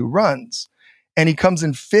guys who runs, and he comes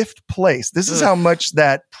in 5th place. This is how much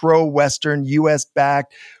that pro-Western, U.S.-backed,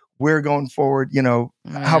 we're going forward,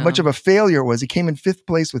 how much of a failure it was. He came in 5th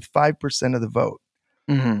place with 5% of the vote.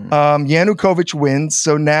 Yanukovych wins.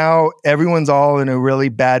 So now everyone's all in a really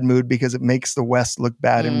bad mood because it makes the West look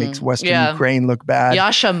bad and makes Western Ukraine look bad.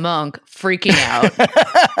 Yasha Monk freaking out.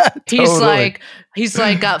 He's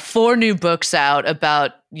like got 4 new books out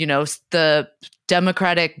about, the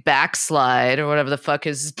democratic backslide or whatever the fuck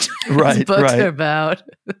his books are about.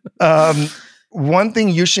 One thing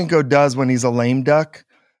Yushchenko does when he's a lame duck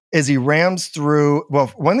is he rams through. Well,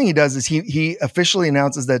 one thing he does is he officially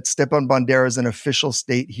announces that Stepan Bandera is an official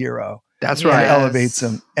state hero. That's right. And elevates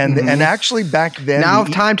him. And and actually back then, now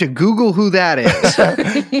time to Google who that is.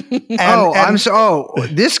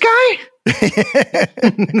 This guy.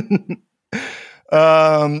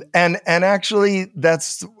 And actually,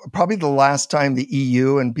 that's probably the last time the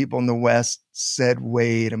EU and people in the West said,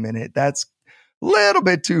 "Wait a minute, that's a little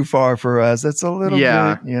bit too far for us. That's a little bit,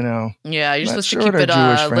 Yeah, you're supposed to keep it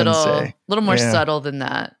a little more subtle than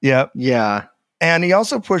that. Yep. Yeah. And he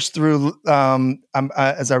also pushed through,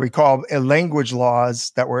 as I recall, language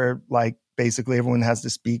laws that were like, basically everyone has to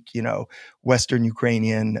speak, Western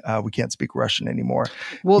Ukrainian. We can't speak Russian anymore.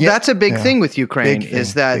 Well, that's a big thing with Ukraine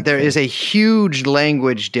is that there is a huge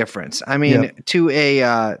language difference. I mean, to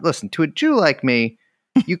a Jew like me,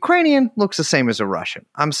 Ukrainian looks the same as a Russian.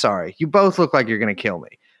 I'm sorry. You both look like you're going to kill me.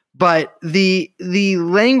 But the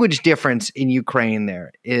language difference in Ukraine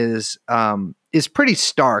there is pretty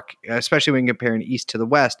stark, especially when comparing East to the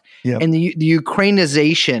West. Yep. And the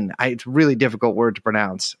Ukrainization, it's a really difficult word to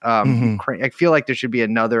pronounce. I feel like there should be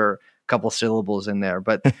another couple syllables in there.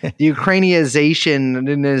 But the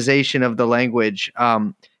Ukrainization of the language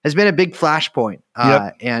has been a big flashpoint.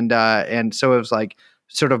 And so it was like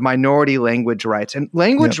sort of minority language rights. And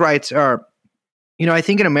language rights are, I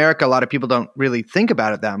think in America, a lot of people don't really think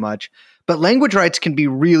about it that much, but language rights can be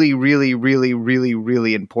really, really, really, really,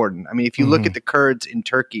 really important. I mean, if you look at the Kurds in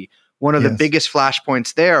Turkey, one of the biggest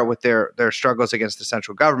flashpoints there with their struggles against the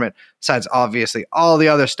central government, besides obviously all the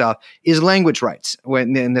other stuff, is language rights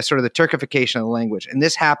and the sort of the Turkification of the language. And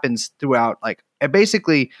this happens throughout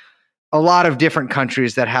basically a lot of different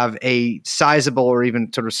countries that have a sizable or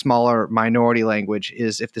even sort of smaller minority language.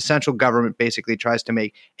 Is if the central government basically tries to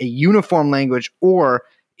make a uniform language, or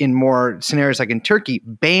in more scenarios like in Turkey,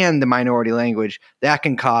 ban the minority language, that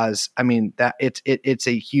can cause, that it's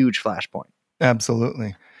a huge flashpoint.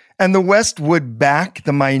 Absolutely. And the West would back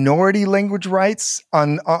the minority language rights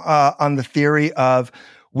on the theory of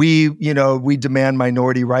we demand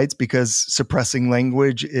minority rights because suppressing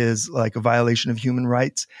language is like a violation of human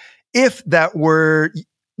rights. If that were,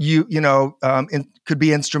 could be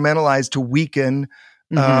instrumentalized to weaken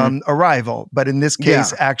a rival. But in this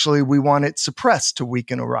case, actually, we want it suppressed to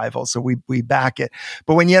weaken a rival. So we back it.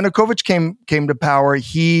 But when Yanukovych came to power,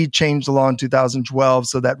 he changed the law in 2012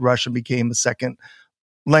 so that Russian became a second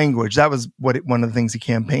language. That was one of the things he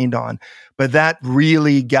campaigned on. But that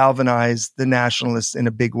really galvanized the nationalists in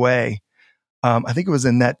a big way. I think it was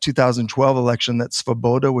in that 2012 election that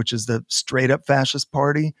Svoboda, which is the straight up fascist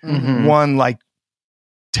party, won like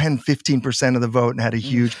 10-15% of the vote and had a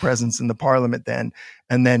huge presence in the parliament then,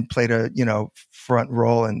 and then played a front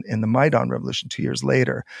role in the Maidan revolution 2 years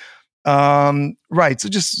later. Right. So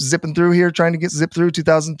just zipping through here, trying to zip through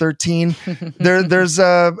 2013. There's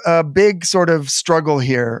a big sort of struggle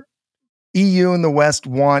here. EU and the West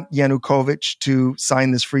want Yanukovych to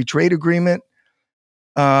sign this free trade agreement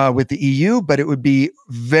with the EU, but it would be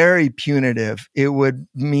very punitive. It would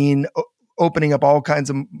mean opening up all kinds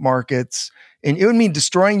of markets, and it would mean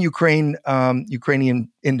destroying Ukrainian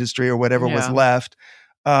industry or whatever was left.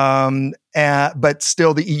 But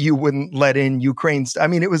still, the EU wouldn't let in Ukraine.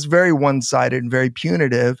 It was very one-sided and very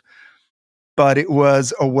punitive. But it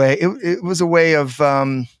was a way. It was a way of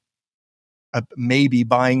maybe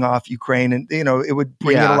buying off Ukraine, and it would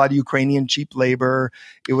bring in a lot of Ukrainian cheap labor.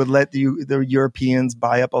 It would let the Europeans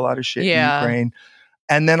buy up a lot of shit in Ukraine.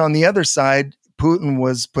 And then on the other side, Putin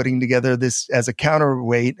was putting together this as a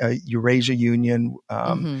counterweight, a Eurasia Union,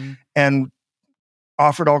 and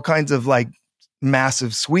offered all kinds of like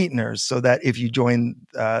massive sweeteners so that if you join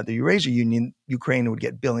the Eurasia Union, Ukraine would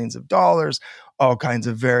get billions of dollars, all kinds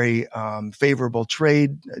of very favorable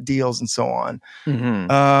trade deals and so on.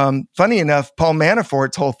 Funny enough, Paul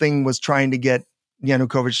Manafort's whole thing was trying to get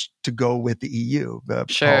Yanukovych to go with the EU.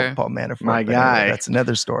 Paul Manafort. My guy. That's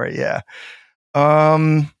another story. Yeah.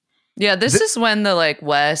 Yeah, this is when the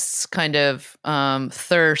West's kind of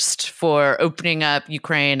thirst for opening up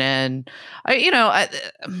Ukraine, and I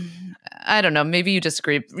don't know. Maybe you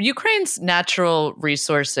disagree. Ukraine's natural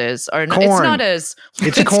resources are Corn. It's not as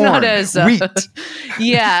it's corn. not as Wheat.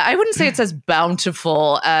 Yeah, I wouldn't say it's as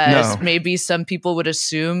bountiful as No. maybe some people would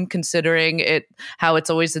assume, considering it how it's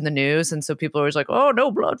always in the news, and so people are always like, "Oh, no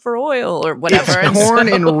blood for oil" or whatever. It's corn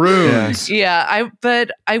and runes. Yeah,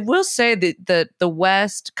 but I will say that the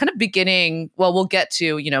West kind of beginning. Well, we'll get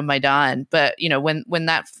to Maidan, but when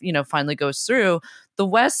that finally goes through, the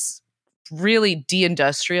West really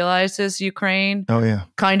deindustrializes Ukraine. Oh yeah,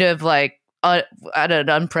 kind of at an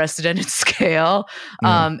unprecedented scale,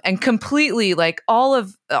 and completely all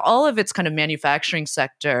of its kind of manufacturing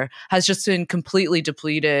sector has just been completely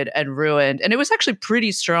depleted and ruined. And it was actually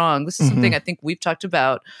pretty strong. This is something I think we've talked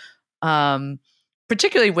about,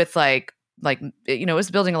 particularly with it was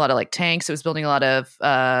building a lot of tanks. It was building a lot of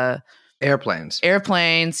airplanes.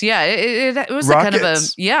 Yeah, it was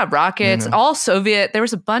rockets. Rockets, all Soviet. There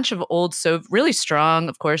was a bunch of old really strong.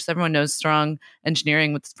 Of course, everyone knows strong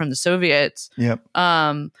engineering from the Soviets. Yep.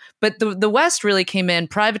 But the West really came in,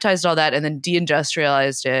 privatized all that, and then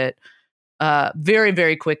deindustrialized it very,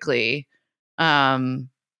 very quickly. So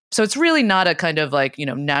it's really not a kind of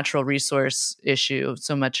natural resource issue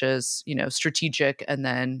so much as strategic, and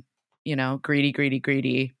then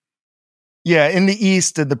greedy. Yeah, in the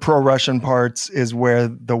East, the pro-Russian parts is where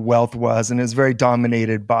the wealth was, and is very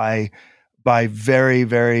dominated by very,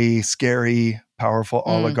 very scary, powerful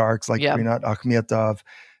oligarchs like Rinat Akhmetov.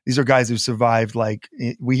 These are guys who survived.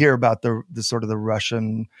 We hear about the sort of the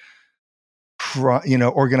Russian,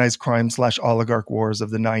 organized crime / oligarch wars of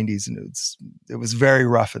the 90s, and it was very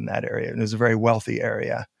rough in that area, and it was a very wealthy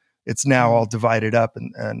area. It's now all divided up,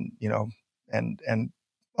 and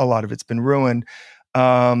a lot of it's been ruined.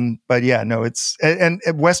 But yeah, no, it's and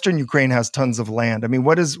Western Ukraine has tons of land. I mean,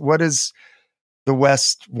 what does the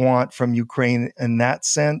West want from Ukraine in that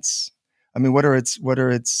sense? I mean, what are its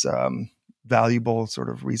valuable sort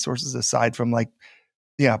of resources aside from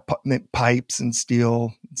pipes and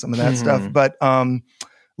steel, and some of that stuff? But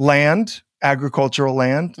land, agricultural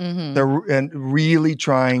land, they're really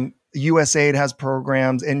trying. USAID has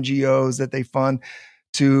programs, NGOs that they fund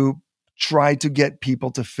to try to get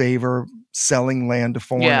people to favor selling land to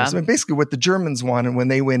foreigners. Yeah. I mean, basically what the Germans wanted when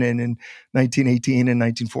they went in 1918 and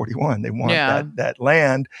 1941. They want that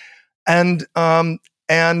land. And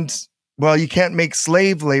well, you can't make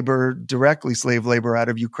directly slave labor out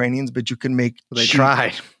of Ukrainians, but you can make They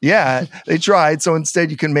tried. Yeah, they tried. So instead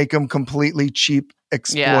you can make them completely cheap,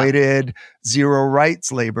 exploited, zero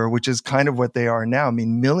rights labor, which is kind of what they are now. I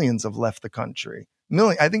mean, millions have left the country.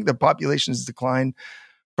 I think the population has declined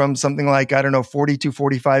from something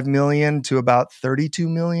 42-45 million to about 32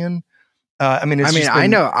 million.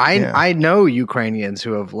 I know Ukrainians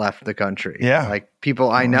who have left the country. Yeah. People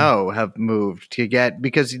I know have moved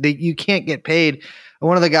because you can't get paid.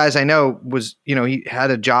 One of the guys I know was, he had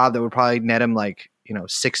a job that would probably net him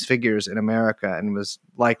 6 figures in America, and was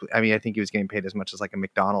likely, I think he was getting paid as much as a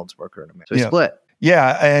McDonald's worker in America. So he split.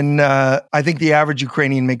 Yeah. And I think the average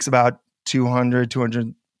Ukrainian makes about 200,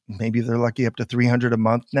 maybe they're lucky up to 300 a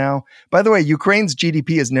month now. By the way, Ukraine's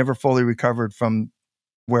GDP has never fully recovered from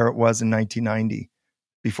where it was in 1990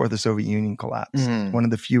 before the Soviet Union collapsed. One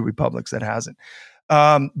of the few republics that hasn't.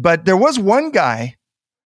 But there was one guy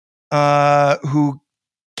who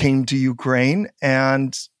came to Ukraine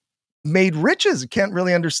and made riches. Can't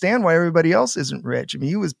really understand why everybody else isn't rich. I mean,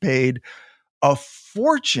 he was paid a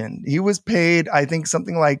fortune. He was paid, I think,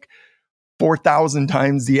 something like 4,000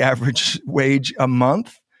 times the average wage a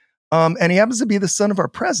month. And he happens to be the son of our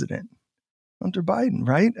president, Hunter Biden,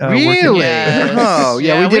 right? Really? Yes. Oh,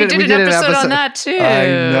 yeah. We did an episode on that too. I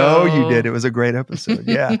know you did. It was a great episode.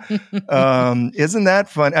 Yeah. Isn't that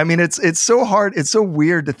fun? I mean, it's so hard. It's so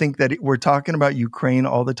weird to think that we're talking about Ukraine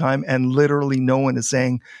all the time, and literally no one is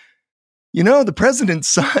saying, the president's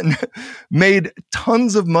son made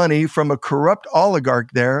tons of money from a corrupt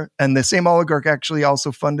oligarch there. And the same oligarch actually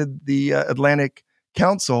also funded the Atlantic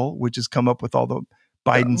Council, which has come up with all the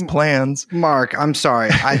Biden's plans. Mark, I'm sorry.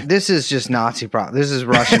 This is just this is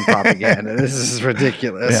Russian propaganda. This is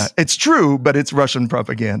ridiculous. Yeah, it's true, but it's Russian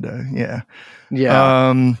propaganda. Yeah.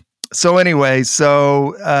 Yeah. So anyway,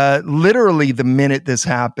 literally the minute this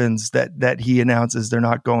happens, that he announces they're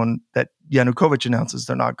not going, that Yanukovych announces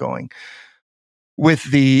they're not going with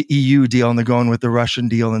the EU deal and they're going with the Russian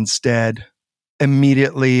deal instead,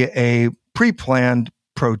 immediately a pre-planned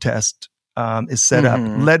protest is set up,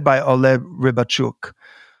 led by Oleg Rybachuk,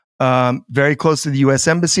 very close to the U.S.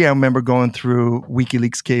 Embassy. I remember going through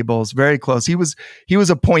WikiLeaks cables. Very close. He was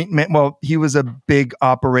appointment. Well, he was a big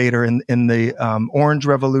operator in the Orange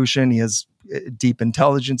Revolution. He has deep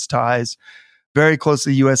intelligence ties. Very close to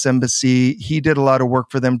the U.S. Embassy. He did a lot of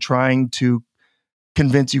work for them, trying to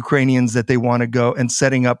convince Ukrainians that they want to go, and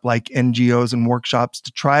setting up like NGOs and workshops to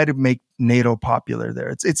try to make NATO popular there.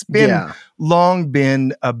 It's been long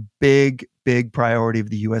been a big priority of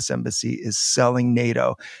the U.S. Embassy is selling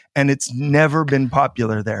NATO, and it's never been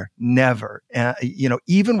popular there. Never.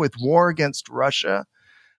 Even with war against Russia,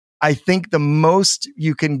 I think the most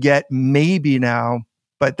you can get maybe now,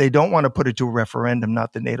 but they don't want to put it to a referendum,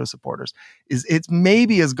 not the NATO supporters, is it's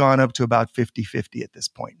maybe has gone up to about 50-50 at this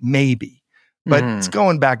point, maybe. But it's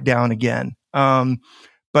going back down again.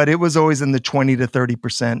 But it was always in the 20 to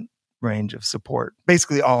 30% range of support,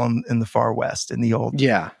 basically all in the far west, in the old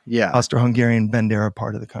Austro-Hungarian Bandera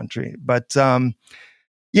part of the country. But so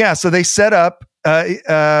they set up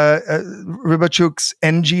Rybachuk's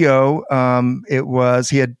NGO.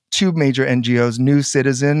 He had two major NGOs, New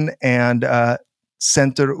Citizen and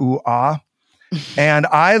Center UA. And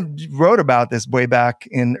I wrote about this way back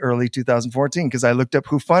in early 2014 because I looked up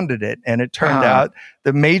who funded it. And it turned out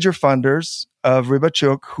the major funders of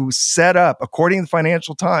Rybachuk, who set up, according to the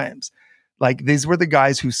Financial Times, like these were the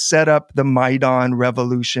guys who set up the Maidan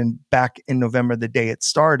revolution back in November, the day it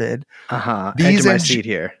started. These my seat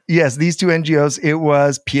here. Yes, these two NGOs. It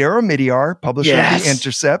was Pierre Omidyar, publisher of The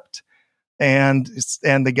Intercept, and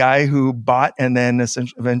the guy who bought and then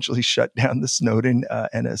eventually shut down the Snowden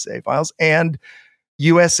NSA files, and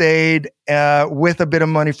USAID with a bit of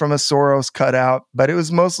money from a Soros cutout, but it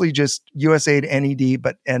was mostly just USAID,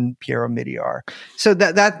 NED, and Pierre Omidyar. So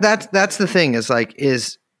that's the thing is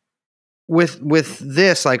with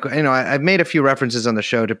this, like, I've made a few references on the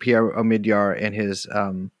show to Pierre Omidyar and his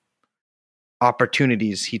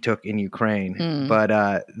opportunities he took in Ukraine,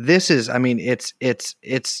 but this is,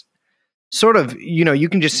 it's sort of, you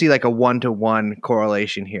can just see like a 1-to-1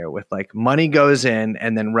 correlation here with like money goes in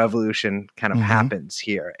and then revolution kind of happens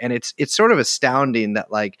here. And it's sort of astounding that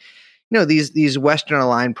like, these Western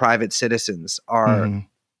aligned private citizens are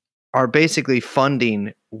basically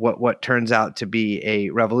funding what turns out to be a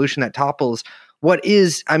revolution that topples what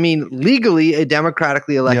is, legally a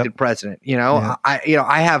democratically elected president.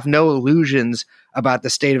 I have no illusions about the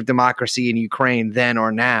state of democracy in Ukraine then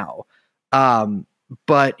or now.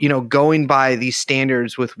 But, going by these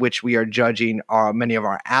standards with which we are judging many of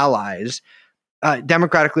our allies,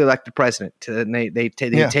 democratically elected president, and they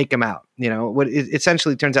take him out. What it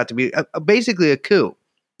essentially turns out to be basically a coup.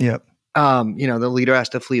 Yep. The leader has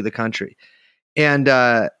to flee the country, and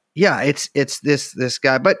it's this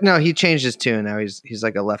guy. But no, he changed his tune. Now he's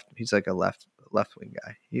like a left wing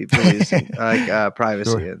guy. He believes in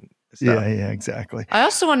privacy and stuff. Yeah, exactly. I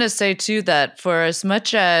also want to say too that for as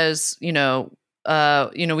much as we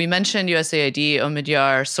mentioned USAID,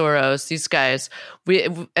 Omidyar, Soros, these guys.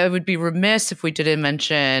 It would be remiss if we didn't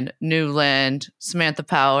mention Newland, Samantha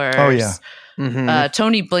Powers. Oh yeah,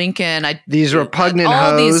 Tony Blinken. These repugnant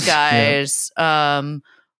all hoes. These guys. In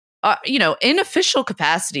official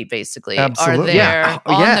capacity, basically, Absolutely. are there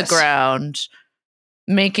on the ground,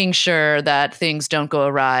 making sure that things don't go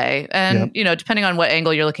awry. And, depending on what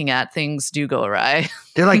angle you're looking at, things do go awry.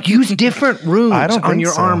 They're like, use different runes on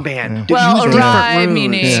your armband. Yeah. Well, awry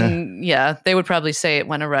meaning, they would probably say it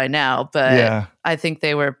went awry now, but I think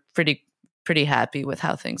they were pretty happy with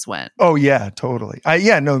how things went. Oh, yeah, totally.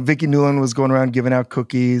 Vicki Nuland was going around giving out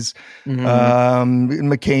cookies.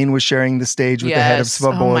 McCain was sharing the stage with the head of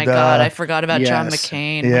Svoboda. Oh, my God. I forgot about John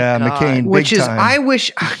McCain. Yeah, McCain, which is, time. I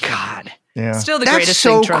wish, oh, God. Yeah. Still the That's greatest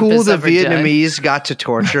so thing Trump cool has the ever Vietnamese done. got to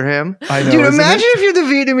torture him. I know, dude, imagine if you're the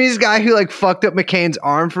Vietnamese guy who like fucked up McCain's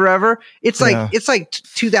arm forever. It's like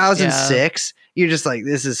 2006. You're just like,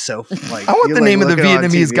 this is so like, I want the name of the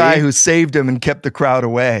Vietnamese guy who saved him and kept the crowd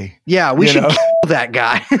away. Yeah, we should kill that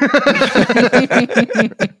guy.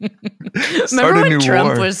 Remember when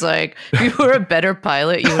Trump was like, if you were a better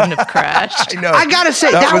pilot, you wouldn't have crashed? I know. I gotta say,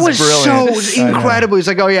 that was so incredible. He's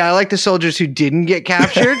like, oh yeah, I like the soldiers who didn't get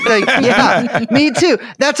captured. Like, yeah, me too.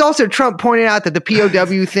 That's also Trump pointing out that the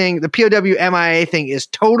POW thing, the POW MIA thing is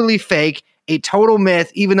totally fake. A total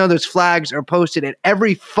myth, even though those flags are posted at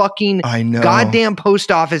every fucking goddamn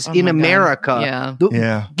post office in America.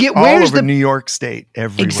 God. All over New York State.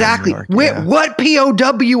 Everywhere. Exactly. New York, what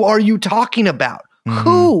POW are you talking about?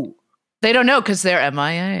 Who? They don't know because they're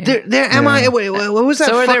MIA. They're MIA. What was that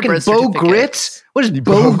fucking Bo Gritz? What is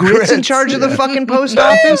Bo Gritz in charge of the fucking post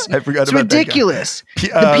office? I forgot it's about ridiculous.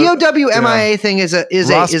 That guy. The POW MIA thing is a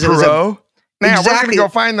Ross Perot. Now Exactly. we're going to go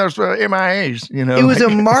find those MIAs. You know, It was a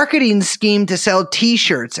marketing scheme to sell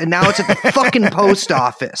T-shirts, and now it's at the fucking post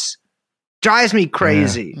office. Drives me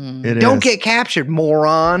crazy. It Don't is. get captured,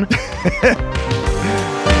 moron.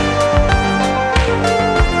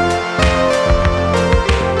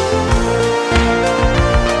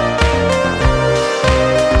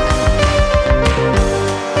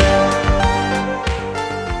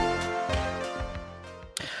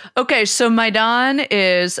 Okay, so Maidan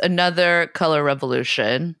is another color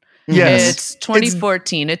revolution. Yes. It's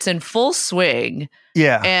 2014. It's in full swing.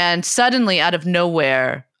 Yeah. And suddenly, out of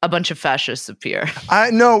nowhere, a bunch of fascists appear.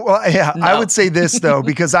 I would say this though,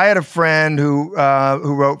 because I had a friend who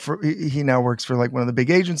wrote for. He now works for like one of the big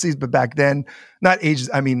agencies, but back then, not agents.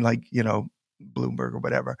 I mean, like Bloomberg or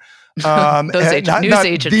whatever. Those not news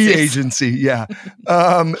agencies. The agency, yeah.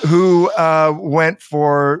 Who went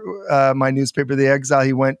for my newspaper, The Exile.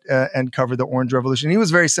 He went and covered the Orange Revolution. He was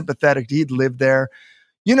very sympathetic. He'd lived there.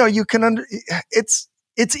 You can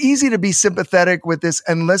it's easy to be sympathetic with this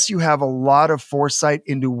unless you have a lot of foresight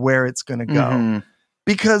into where it's going to go,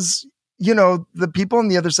 because the people on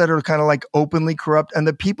the other side are kind of like openly corrupt, and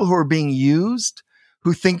the people who are being used,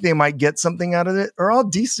 who think they might get something out of it, are all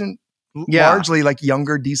decent. Largely like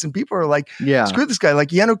younger, decent people are like, screw this guy. Like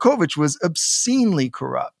Yanukovych was obscenely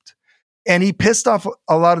corrupt, and he pissed off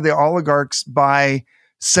a lot of the oligarchs by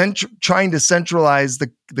trying to centralize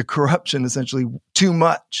the corruption essentially too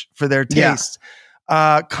much for their taste.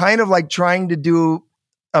 Kind of like trying to do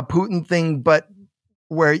a Putin thing, but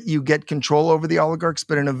where you get control over the oligarchs,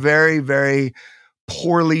 but in a very, very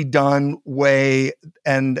poorly done way.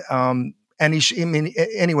 And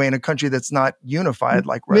anyway, in a country that's not unified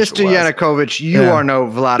like Russia Mr. was. Yanukovych, you are no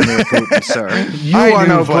Vladimir Putin, sir. You are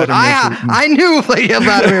no Putin. I knew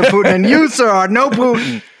Vladimir Putin, and you, sir, are no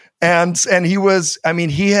Putin. And he was,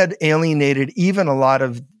 he had alienated even a lot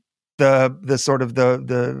of the sort of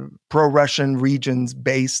the pro-Russian regions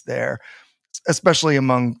based there, especially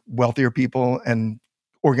among wealthier people and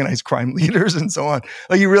organized crime leaders and so on.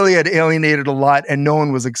 Like he really had alienated a lot, and no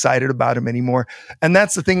one was excited about him anymore. And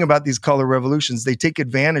that's the thing about these color revolutions. They take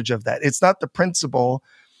advantage of that. It's not the principle.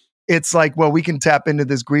 It's like, well, we can tap into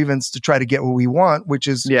this grievance to try to get what we want, which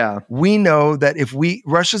is, we know that if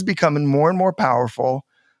Russia's becoming more and more powerful,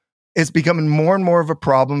 it's becoming more and more of a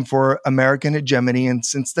problem for American hegemony. And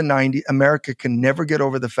since the 90s, America can never get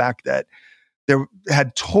over the fact that there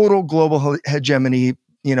had total global hegemony,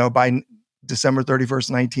 by December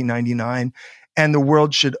 31st, 1999. And the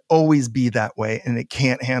world should always be that way, and it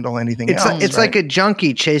can't handle anything else. It's like a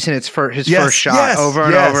junkie chasing his first shot over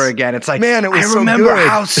and over again. It's like, man, it was I remember so good.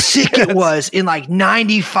 how sick it was in like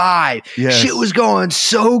 95. Yes. Shit was going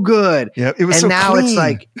so good. Yeah, it was and so now clean. It's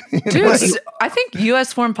like, dude, I think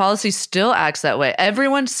U.S. foreign policy still acts that way.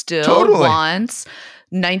 Everyone still wants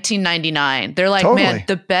 1999. They're like, man,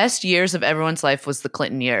 the best years of everyone's life was the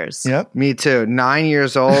Clinton years. Yep. Me too. 9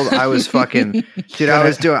 years old. I was fucking, dude, I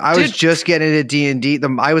was just getting into D&D.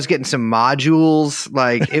 I was getting some modules.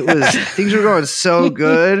 Like things were going so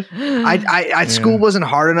good. School wasn't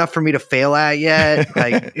hard enough for me to fail at yet.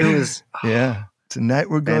 Like it was. Yeah. Tonight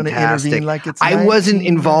we're going to intervene like it's. I wasn't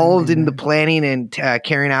involved in the planning and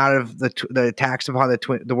carrying out of the attacks upon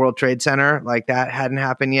the World Trade Center. Like that hadn't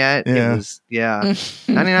happened yet. Yeah. It was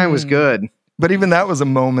 99 was good. But even that was a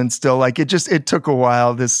moment still. Like it took a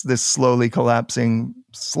while. This slowly collapsing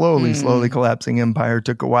empire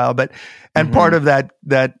took a while. But part of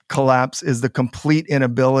that collapse is the complete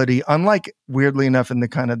inability, unlike weirdly enough in the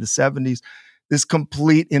kind of the 70s, this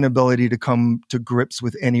complete inability to come to grips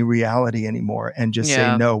with any reality anymore and just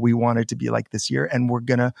say, no, we want it to be like this year. And we're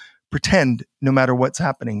going to pretend no matter what's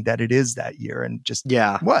happening that it is that year and just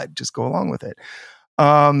just go along with it.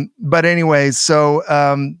 But anyway, so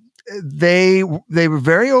they were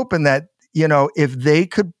very open that, if they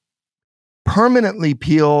could permanently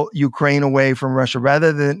peel Ukraine away from Russia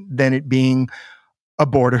rather than it being a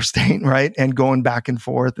border state, right? And going back and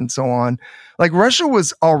forth and so on. Like Russia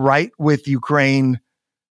was all right with Ukraine,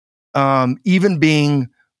 even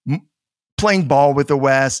playing ball with the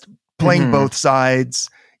West, playing both sides,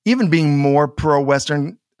 even being more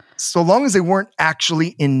pro-Western, so long as they weren't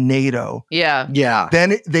actually in NATO. Yeah.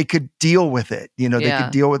 Then they could deal with it. They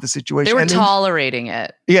could deal with the situation. They were tolerating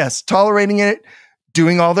it. Yes, tolerating it,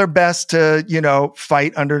 doing all their best to,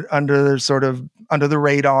 fight under the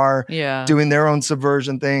radar, doing their own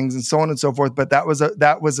subversion things and so on and so forth. But that was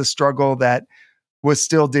a struggle that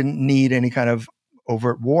still didn't need any kind of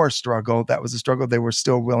overt war struggle. That was a struggle they were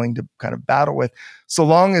still willing to kind of battle with, so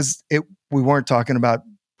long as we weren't talking about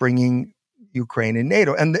bringing Ukraine in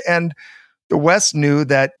NATO. And the West knew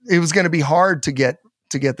that it was going to be hard to get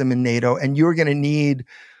them in NATO, and you were going to need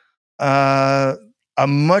a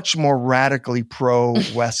much more radically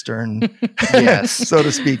pro-Western, Yes. so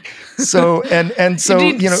to speak. So and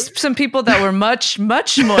so some people that were much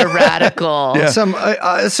more radical. Yeah.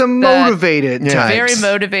 Some motivated types. Very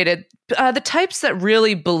motivated. The types that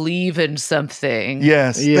really believe in something.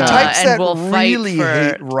 Yes. Yeah. The types and that will really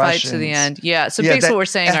hate fight Russians. to the end. Yeah. So Yeah, basically what we're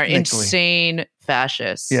saying are ethnically. insane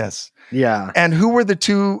fascists. Yes. Yeah. And who were the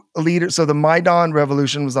two leaders? So the Maidan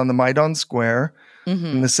revolution was on the Maidan Square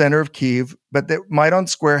in the center of Kyiv, but the Maidan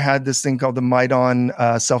Square had this thing called the Maidan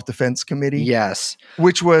Self-Defense Committee. Yes.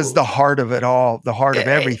 Which was the heart of it all, the heart of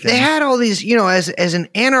everything. They had all these, as an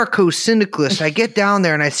anarcho-syndicalist, I get down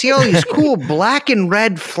there and I see all these cool black and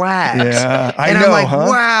red flags. Yeah, and I'm like,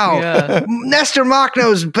 wow, Yeah. Nestor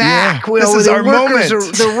Makhno's back. Yeah, this is our moment.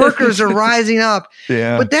 The workers are rising up.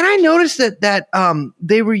 Yeah. But then I noticed that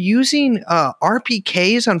they were using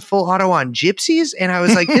RPKs on full auto on gypsies. And I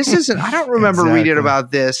was like, this isn't, I don't remember reading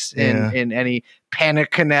about this in any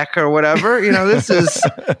Panic Connect or whatever. This is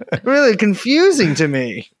really confusing to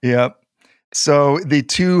me. Yep. So the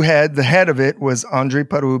head of it was Andrei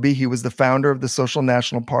Parubi. He was the founder of the Social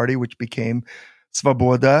National Party, which became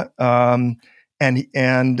Svoboda. And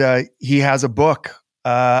he has a book.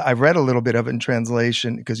 I've read a little bit of it in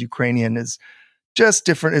translation because Ukrainian is just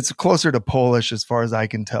different. It's closer to Polish as far as I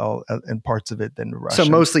can tell in parts of it than Russian.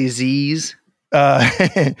 So mostly Z's.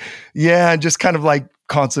 Yeah, just kind of like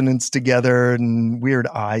consonants together and weird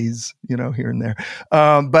eyes, here and there.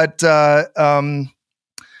 But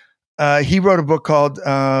he wrote a book called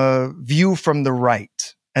View from the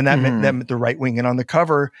Right, and that meant the right wing. And on the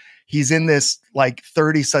cover, he's in this like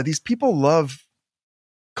 30 side. These people love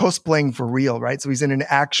cosplaying for real, right? So he's in an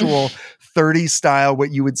actual 30 style,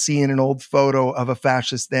 what you would see in an old photo of a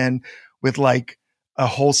fascist then, with like a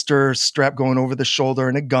holster strap going over the shoulder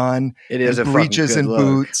and a gun. It is and a breeches and look.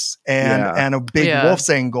 boots and a big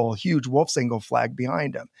huge Wolfsangel flag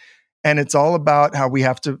behind him. And it's all about how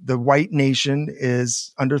the white nation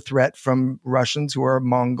is under threat from Russians who are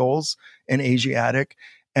Mongols and Asiatic,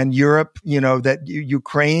 and Europe, that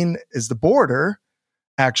Ukraine is the border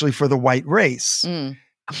actually for the white race.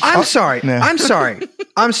 I'm sorry. Let's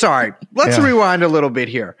rewind a little bit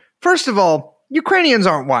here. First of all, Ukrainians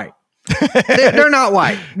aren't white. They're not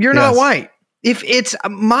white. You're not white. If it's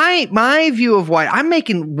my view of white, I'm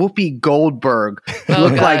making Whoopi Goldberg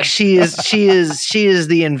look like she is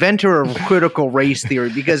the inventor of critical race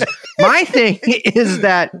theory, because my thing is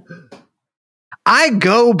that I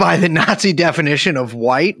go by the Nazi definition of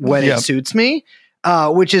white when it suits me,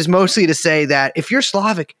 which is mostly to say that if you're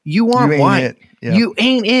Slavic, you aren't white. Yep. You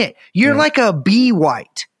ain't it. You're like a B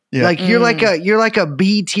white. Yeah. Like you're like a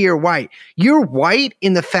B tier white. You're white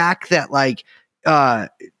in the fact that I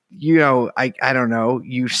don't know,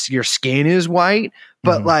 your skin is white,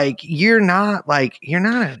 but you're not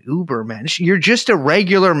an uber mensch. You're just a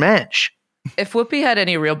regular mensch. If Whoopi had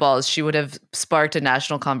any real balls, she would have sparked a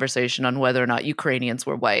national conversation on whether or not Ukrainians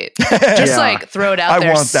were white. Just throw it out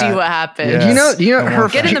there, see what happens. Yes.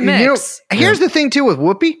 Get in the mix. Here's the thing too with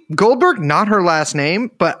Whoopi Goldberg, not her last name,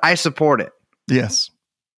 but I support it. Yes.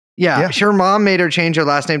 Yeah. Her mom made her change her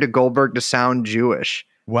last name to Goldberg to sound Jewish,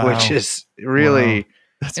 which is really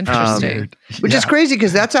That's interesting. Which is crazy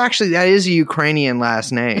because that is a Ukrainian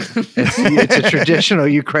last name. It's a traditional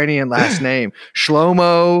Ukrainian last name.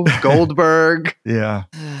 Shlomo Goldberg. Yeah.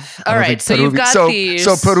 All right. So you've got these.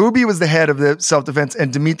 So Parubi was the head of the self-defense,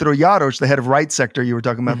 and Dmytro Yarosh, the head of Right Sector, you were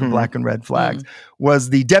talking about the black and red flags,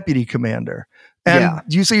 was the deputy commander. And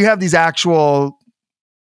you have these actual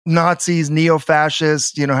Nazis,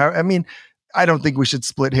 neo-fascists, I don't think we should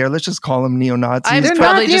split hair. Let's just call them neo-Nazis. I'm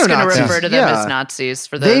probably just going to refer to them as Nazis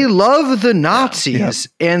for They love the Nazis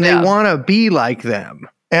and they want to be like them.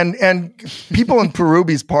 And people in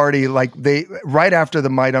Parubi's party, they right after the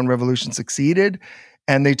Maidan Revolution succeeded,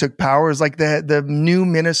 and they took powers, like the new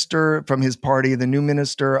minister from his party, the new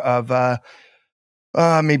minister of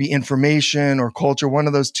maybe information or culture, one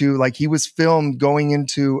of those two. Like he was filmed going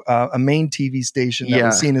into a main TV station that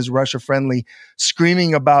was seen as Russia friendly,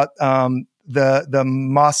 screaming about the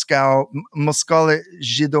Moscow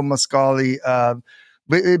Žido-Moskali.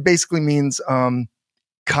 It basically means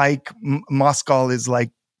kike. Moscow is like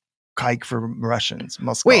kike for Russians.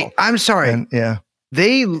 Moscow. Wait, I'm sorry. And,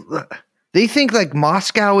 they think like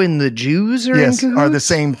Moscow and the Jews are are the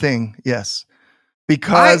same thing. Yes,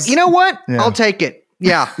 because you know what? I'll take it.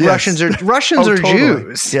 Yeah, yes. Russians are totally.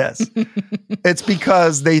 Jews. Yes, it's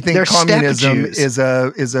because they think communism is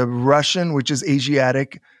a Russian, which is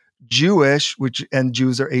Asiatic, Jewish, and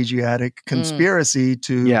Jews are Asiatic conspiracy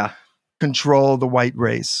to control the white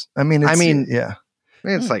race.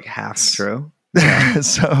 It's like half true.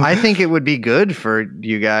 So I think it would be good for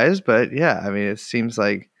you guys, but yeah, I mean, it seems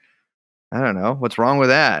like, I don't know. What's wrong with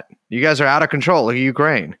that? You guys are out of control. Look at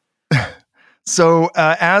Ukraine. So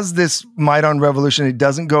as this Maidan revolution, it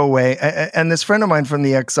doesn't go away. And this friend of mine from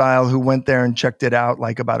the exile who went there and checked it out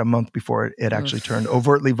like about a month before it actually turned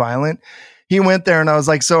overtly violent, he went there and I was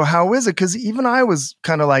like, so how is it? Because even I was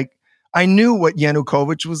kind of like, I knew what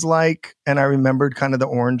Yanukovych was like, and I remembered kind of the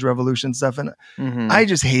Orange Revolution stuff. And I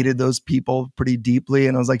just hated those people pretty deeply.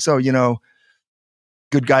 And I was like, so,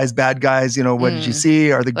 good guys, bad guys, what did you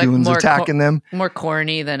see? Are the Like goons attacking them? More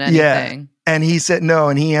corny than anything. Yeah. And he said no.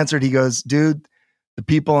 And he answered, he goes, dude, the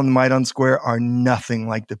people in the Maidan Square are nothing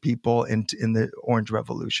like the people in the Orange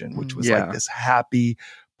Revolution, which was like this happy,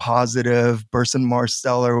 positive, Burson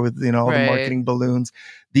Marsteller with, all the marketing balloons.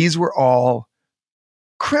 These were all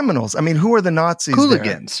criminals. I mean, who are the Nazis?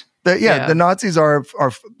 Hooligans. The Nazis are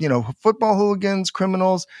football hooligans,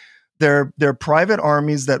 criminals. They're private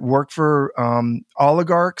armies that work for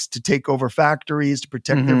oligarchs to take over factories, to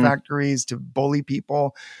protect their factories, to bully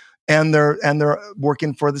people. And they're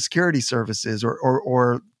working for the security services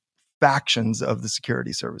or factions of the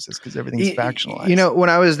security services because everything's factionalized. When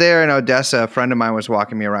I was there in Odessa, a friend of mine was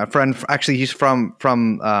walking me around. Actually, he's from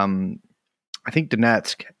I think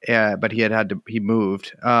Donetsk, but he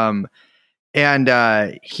moved. And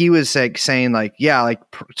he was like saying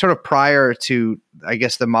sort of prior to, I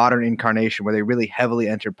guess, the modern incarnation where they really heavily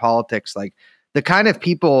entered politics, like the kind of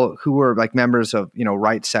people who were like members of,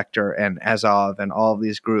 Right Sector and Azov and all of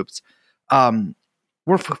these groups,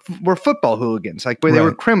 were football hooligans, like where they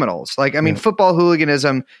were criminals. Like, I mean, football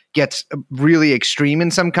hooliganism gets really extreme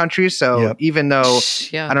in some countries. So even though,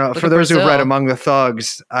 I don't know, for those who've read Among the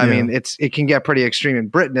Thugs, I mean, it can get pretty extreme in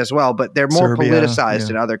Britain as well, but they're more politicized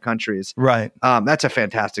in other countries. Right. That's a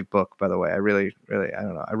fantastic book, by the way. I really, really, I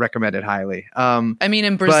don't know. I recommend it highly. I mean,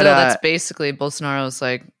 in Brazil, that's basically Bolsonaro's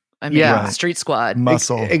street squad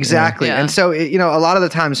muscle. Exactly. Yeah. And so, a lot of the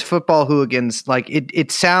times football hooligans, like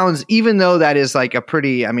it sounds, even though that is like a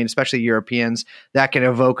pretty, I mean, especially Europeans, that can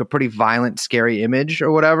evoke a pretty violent, scary image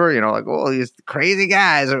or whatever, like, oh, these crazy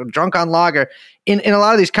guys are drunk on lager. In a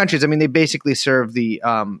lot of these countries, I mean, they basically serve the,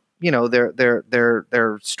 they're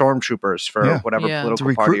stormtroopers for whatever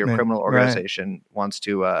political party or criminal organization wants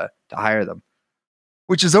to hire them.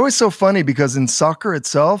 Which is always so funny because in soccer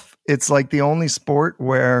itself, it's like the only sport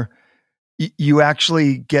where you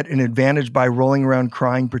actually get an advantage by rolling around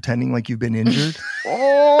crying, pretending like you've been injured.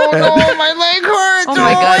 Oh, no, my leg hurts. Oh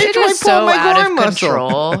my God, it is so out of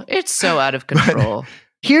control. It's so out of control.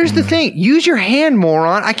 Here's the thing. Use your hand,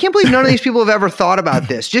 moron. I can't believe none of these people have ever thought about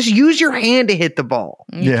this. Just use your hand to hit the ball.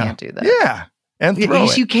 You can't do that. Yeah. And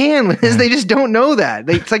yes, you can, Liz. They just don't know that.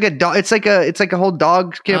 It's like a dog. It's like a whole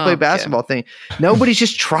dog can't play basketball thing. Nobody's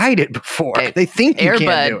just tried it before. Okay. They think you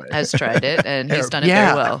can't do it. Has tried it, and he's done it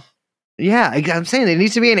very well. Yeah, I'm saying there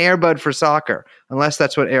needs to be an Air Bud for soccer, unless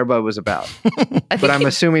that's what Air Bud was about. But I'm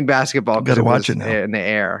assuming basketball because it was in the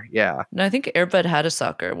air. Yeah. No, I think Air Bud had a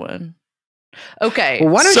soccer one. Okay.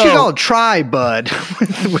 Well, why don't you all try, Bud,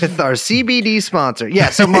 with our CBD sponsor? Yeah.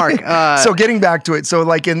 So, Mark. So, getting back to it. So,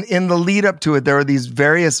 like in the lead up to it, there are these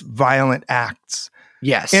various violent acts.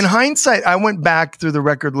 Yes. In hindsight, I went back through the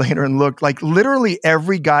record later and looked. Like literally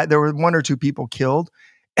every guy. There were one or two people killed.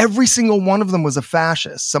 Every single one of them was a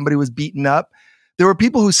fascist. Somebody was beaten up. There were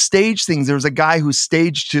people who staged things. There was a guy who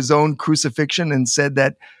staged his own crucifixion and said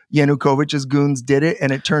that Yanukovych's goons did it,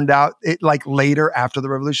 and it turned out later after the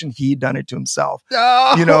revolution he'd done it to himself.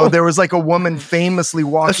 Oh. There was like a woman famously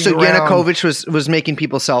walking around. Yanukovych was making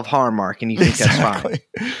people self-harm, Mark, and you think that's fine.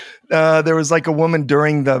 There was like a woman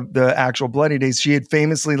during the actual bloody days. She had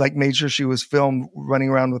famously made sure she was filmed running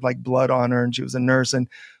around with blood on her, and she was a nurse. And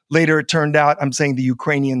later it turned out, I'm saying the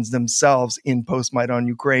Ukrainians themselves in post-Maidan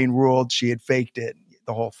Ukraine ruled she had faked it.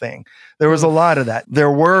 The whole thing. There was a lot of that.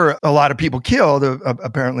 There were a lot of people killed,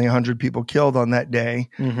 apparently 100 people killed on that day.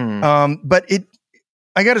 Mm-hmm. But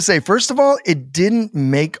I got to say, first of all, it didn't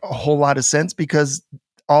make a whole lot of sense because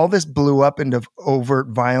all this blew up into overt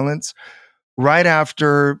violence right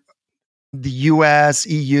after the US,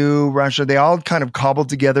 EU, Russia, they all kind of cobbled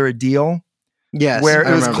together a deal. Yes. Where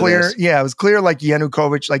it was clear. This. Yeah, it was clear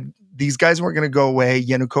Yanukovych, these guys weren't going to go away.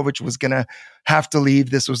 Yanukovych was going to have to leave.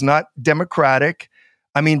 This was not democratic.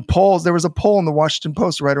 I mean, there was a poll in the Washington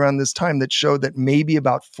Post right around this time that showed that maybe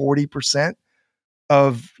about 40%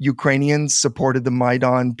 of Ukrainians supported the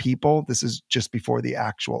Maidan people. This is just before the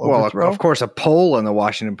actual overthrow. Well, of course, a poll in the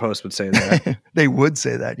Washington Post would say that. They would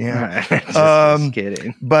say that, yeah. Just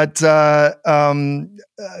kidding. But and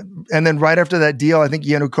then right after that deal, I think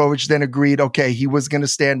Yanukovych then agreed, okay, he was going to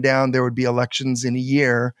stand down. There would be elections in a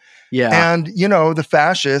year. Yeah. And, the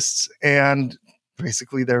fascists and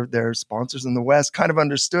basically their sponsors in the West kind of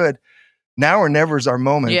understood now or never is our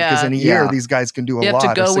moment, because in a year, these guys can do a lot. You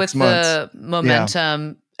have to go with 6 months. the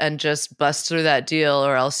momentum and just bust through that deal,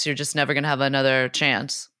 or else you're just never going to have another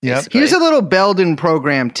chance. Yep. Here's a little Belden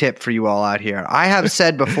program tip for you all out here. I have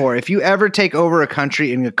said before, if you ever take over a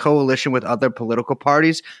country in a coalition with other political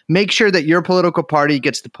parties, make sure that your political party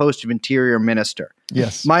gets the post of interior minister.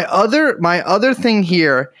 Yes. My other thing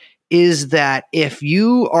here is that if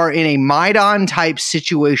you are in a Maidan type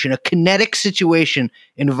situation, a kinetic situation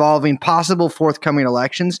involving possible forthcoming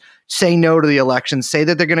elections, say no to the elections, say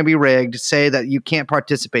that they're going to be rigged, say that you can't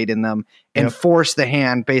participate in them, and force the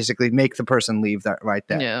hand, basically make the person leave that right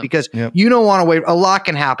there. Yeah. Because you don't want to wait. A lot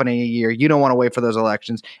can happen in a year. You don't want to wait for those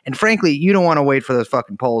elections. And frankly, you don't want to wait for those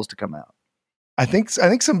fucking polls to come out. I think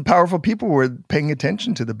some powerful people were paying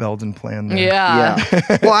attention to the Belden plan there. Yeah.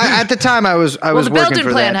 Well, at the time I was the working Belden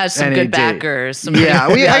for plan that has some NAD. good backers. I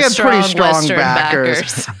got pretty strong Western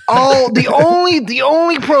backers. The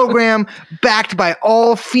only program backed by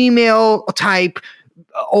all female type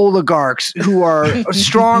oligarchs who are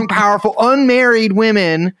strong, powerful, unmarried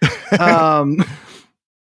women.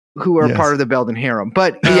 Who are part of the Belden harem.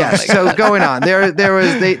 But yes, so going on. There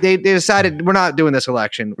was they decided we're not doing this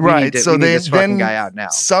election. We need this fucking guy out now.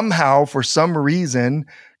 Somehow, for some reason,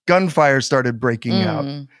 gunfire started breaking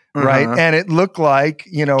out. Right. And it looked like,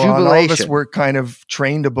 all of us were kind of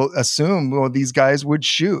trained to assume, well, these guys would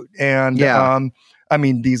shoot. And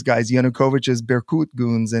these guys, Yanukovych's Berkut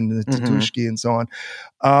goons and the Titushki and so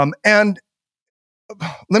on. And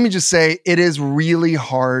let me just say, it is really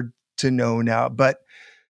hard to know now, but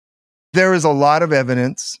there is a lot of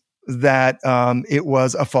evidence that it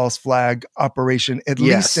was a false flag operation, at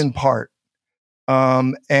least in part.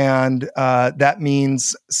 And that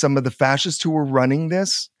means some of the fascists who were running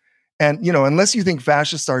this, and, unless you think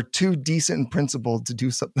fascists are too decent and principled to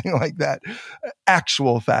do something like that,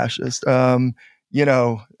 actual fascist, you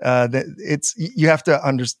have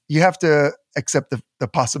to accept the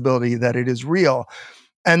possibility that it is real.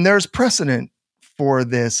 And there's precedent for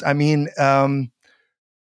this. I mean,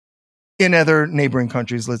 in other neighboring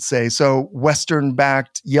countries, let's say. So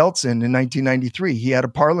Western-backed Yeltsin in 1993, he had a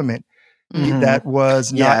parliament that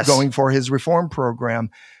was not going for his reform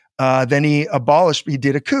program. Then he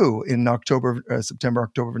did a coup in September,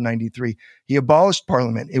 October of 93. He abolished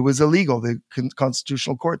parliament. It was illegal. The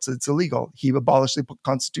constitutional court said it's illegal. He abolished the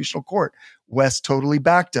constitutional court. West totally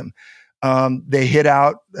backed him. They hid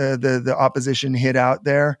out, the opposition hid out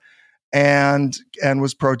there and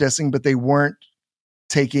was protesting, but they weren't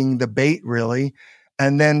taking the bait really.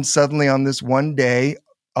 And then suddenly on this one day,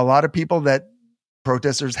 a lot of people that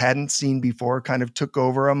protesters hadn't seen before kind of took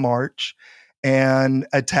over a march and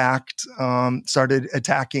started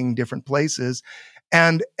attacking different places.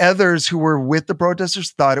 And others who were with the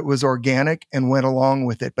protesters thought it was organic and went along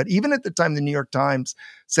with it. But even at the time, the New York Times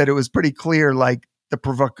said it was pretty clear, like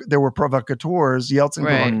there were provocateurs, Yeltsin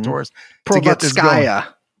provocateurs.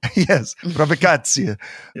 Provokatskaya. Yes, provocatia.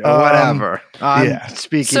 Whatever.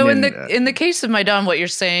 Speaking. So in the case of Maidan, what you're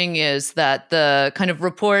saying is that the kind of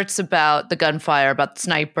reports about the gunfire, about the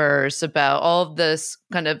snipers, about all of this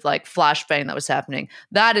kind of like flashbang that was happening,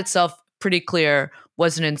 that itself pretty clear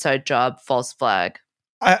was an inside job, false flag.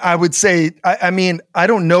 I would say, I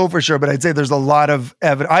don't know for sure, but I'd say there's a lot of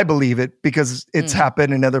evidence. I believe it because it's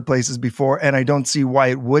happened in other places before, and I don't see why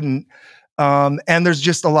it wouldn't. And there's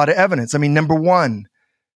just a lot of evidence. I mean, number one,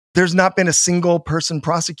 there's not been a single person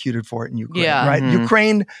prosecuted for it in Ukraine, right?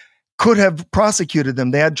 Ukraine could have prosecuted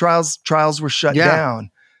them. They had trials were shut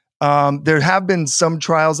down. There have been some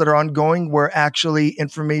trials that are ongoing where actually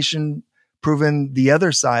information proven the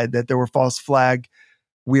other side that there were false flag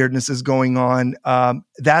weirdnesses going on.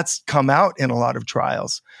 That's come out in a lot of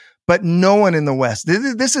trials, but no one in the West.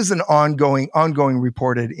 This is an ongoing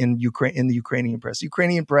reported in Ukraine, in the Ukrainian press.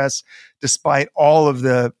 Ukrainian press, despite all of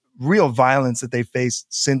the real violence that they faced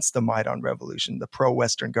since the Maidan revolution, the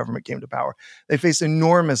pro-Western government came to power. They face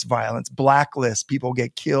enormous violence, blacklists, people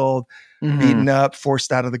get killed, beaten up,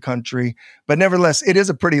 forced out of the country. But nevertheless, it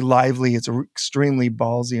is a pretty lively, it's a extremely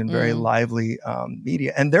ballsy and very lively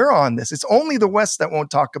media. And they're on this. It's only the West that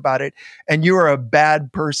won't talk about it. And you're a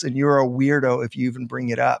bad person. You're a weirdo if you even bring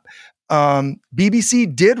it up.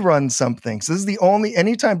 BBC did run something. So this is the only,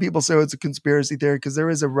 anytime people say it's a conspiracy theory, because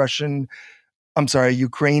there is a Russian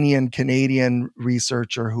Ukrainian-Canadian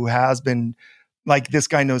researcher who has been, like, this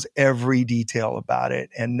guy knows every detail about it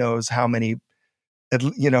and knows how many,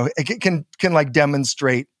 it can like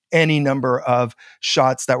demonstrate any number of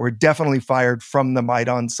shots that were definitely fired from the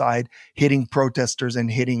Maidan side, hitting protesters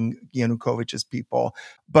and hitting Yanukovych's people.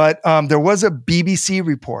 But there was a BBC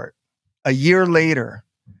report a year later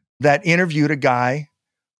that interviewed a guy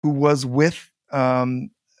who was with the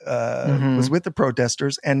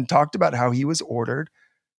protesters and talked about how he was ordered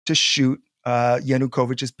to shoot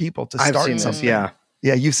Yanukovych's people to start something. This, yeah,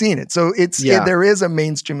 you've seen it. So there is a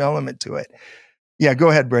mainstream element to it. Yeah, go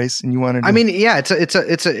ahead, Brace. And you wanted to... I mean, yeah,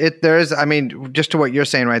 there is, I mean, just to what you're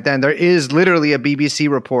saying right then, there is literally a BBC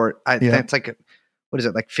report. That's like, what is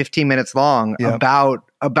it, like 15 minutes long about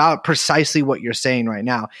precisely what you're saying right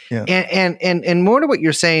now. Yeah. And more to what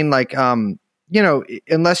you're saying, like,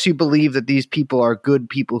 unless you believe that these people are good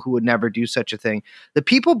people who would never do such a thing, the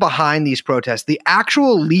people behind these protests, the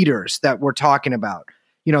actual leaders that we're talking about,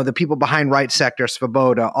 the people behind Right Sector,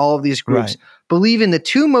 Svoboda, all of these groups believe in the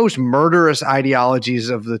two most murderous ideologies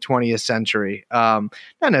of the 20th century. Not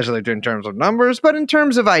necessarily in terms of numbers, but in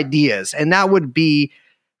terms of ideas. And that would be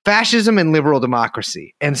fascism and liberal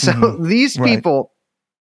democracy. And so these people,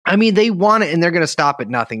 I mean, they want it and they're going to stop at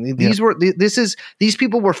nothing. These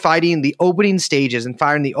people were fighting the opening stages and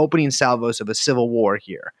firing the opening salvos of a civil war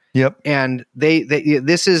here. Yep. And you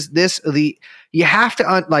have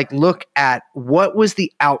to look at what was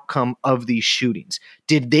the outcome of these shootings.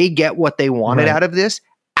 Did they get what they wanted out of this?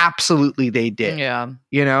 Absolutely they did. Yeah.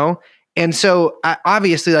 And so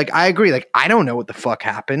obviously, I agree. I don't know what the fuck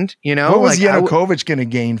happened. What was Yanukovych going to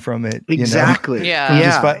gain from it? Exactly.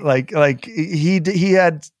 Yeah.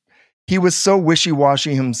 He was so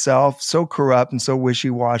wishy-washy himself, so corrupt and so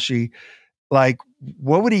wishy-washy.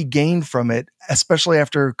 What would he gain from it, especially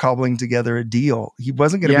after cobbling together a deal? He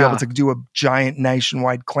wasn't going to be able to do a giant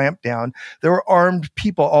nationwide clampdown. There were armed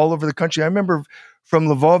people all over the country. I remember from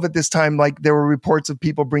Lvov at this time, there were reports of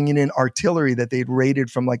people bringing in artillery that they'd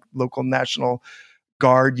raided from local National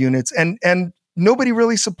Guard units. And nobody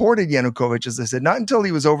really supported Yanukovych, as I said, not until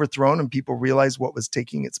he was overthrown and people realized what was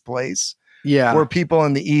taking its place. Yeah. Where people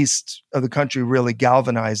in the east of the country really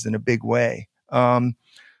galvanized in a big way.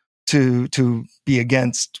 To be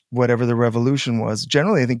against whatever the revolution was.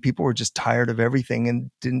 Generally, I think people were just tired of everything and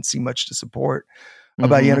didn't see much to support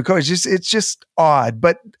about Yanukovych. It's just odd.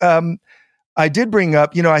 But I did bring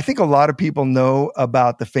up, I think a lot of people know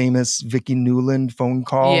about the famous Vicky Nuland phone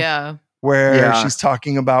call. Yeah. Where she's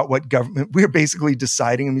talking about what government, we're basically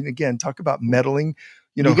deciding. I mean, again, talk about meddling.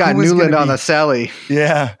 You got Nuland on the celly.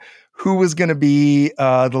 Yeah. Who was going to be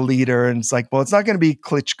the leader? And it's well, it's not going to be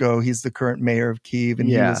Klitschko. He's the current mayor of Kyiv, and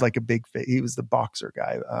he was he was the boxer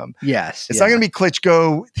guy. It's not going to be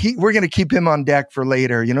Klitschko. We're going to keep him on deck for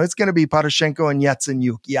later. It's going to be Poroshenko and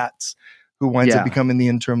Yatsenyuk, who winds up becoming the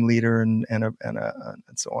interim leader and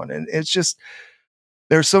so on. And it's just,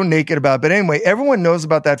 they're so naked about it. But anyway, everyone knows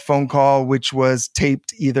about that phone call, which was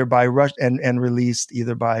taped either by and released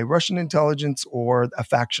either by Russian intelligence or a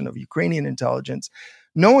faction of Ukrainian intelligence.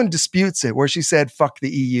 No one disputes it, where she said, fuck the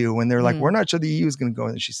EU. And they're we're not sure the EU is going to go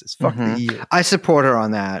in. And she says, fuck the EU. I support her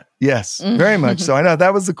on that. Yes, very much so. I know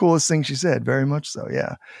that was the coolest thing she said. Very much so,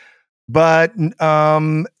 yeah. But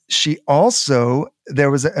she also,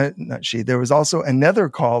 there was also another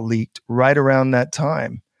call leaked right around that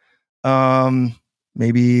time.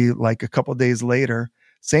 Maybe a couple days later.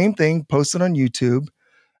 Same thing, posted on YouTube.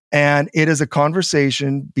 And it is a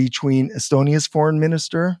conversation between Estonia's foreign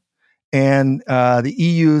minister and the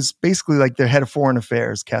EU's basically their head of foreign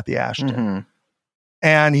affairs, Cathy Ashton.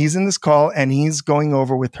 And he's in this call and he's going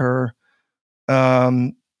over with her.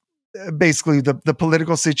 Basically the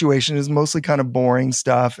political situation is mostly kind of boring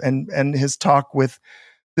stuff. And his talk with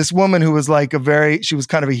this woman who was she was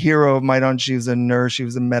kind of a hero of Maidan. She was a nurse. She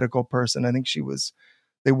was a medical person. I think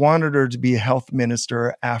they wanted her to be a health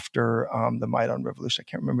minister after the Maidan revolution.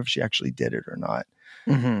 I can't remember if she actually did it or not.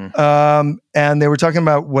 And they were talking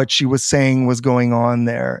about what she was saying was going on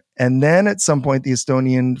there. And then at some point, the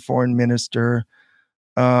Estonian foreign minister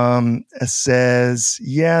says,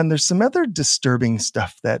 and there's some other disturbing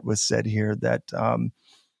stuff that was said here that I'm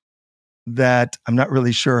not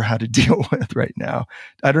really sure how to deal with right now.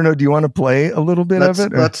 I don't know. Do you want to play a little bit of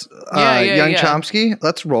it? Let's Young Chomsky,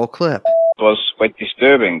 let's roll clip. It was quite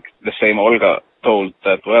disturbing. The same Olga told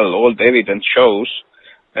that, all the evidence shows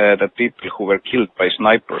that people who were killed by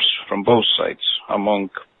snipers from both sides, among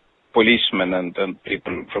policemen and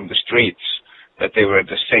people from the streets, that they were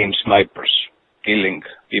the same snipers killing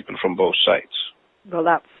people from both sides. Well,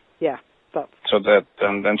 that's So that,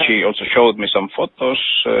 and then she also showed me some photos.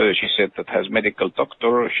 She said that has medical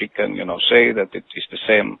doctor. She can, say that it is the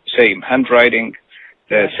same handwriting,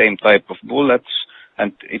 the same type of bullets,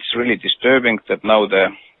 and it's really disturbing that now the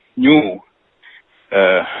new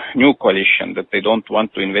coalition that they don't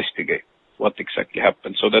want to investigate what exactly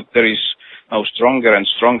happened. So that there is now stronger and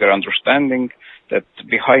stronger understanding that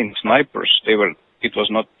behind snipers it was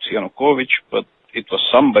not Yanukovych, but it was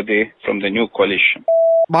somebody from the new coalition.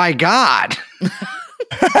 My God.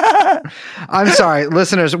 I'm sorry,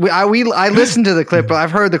 listeners. I listened to the clip.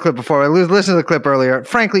 I've heard the clip before. I listened to the clip earlier.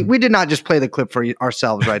 Frankly, we did not just play the clip for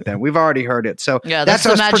ourselves right then. We've already heard it. So yeah, that's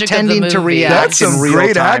us pretending to react. That's some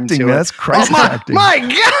great acting. That's crazy acting. My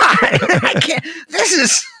God, I can't.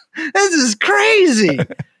 This is crazy.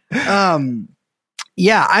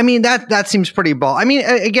 Yeah, I mean that seems pretty bold. I mean,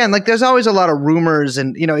 again, like there's always a lot of rumors,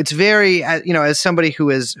 and it's very, as somebody who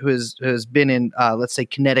has been in let's say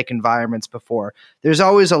kinetic environments before, there's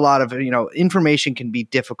always a lot of information can be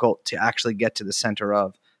difficult to actually get to the center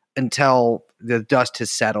of until the dust has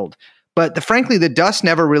settled. But frankly, the dust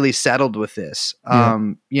never really settled with this.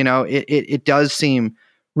 It does seem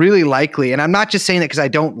really likely, and I'm not just saying that because I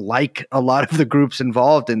don't like a lot of the groups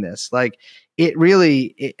involved in this. Like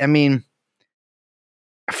I mean.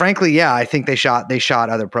 Frankly, yeah, I think they shot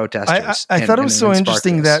other protesters. I thought it was so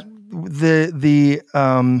interesting that the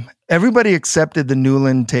everybody accepted the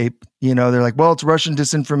Nuland tape. They're like, well, it's Russian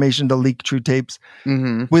disinformation to leak true tapes.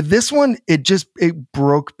 Mm-hmm. With this one, it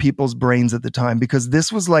broke people's brains at the time, because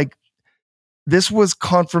this was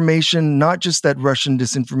confirmation, not just that Russian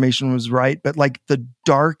disinformation was right, but like the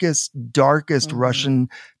darkest mm-hmm. Russian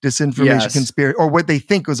disinformation conspiracy, or what they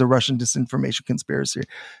think was a Russian disinformation conspiracy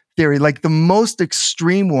theory. Like the most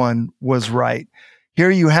extreme one was right. Here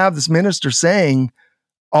you have this minister saying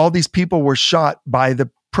all these people were shot by the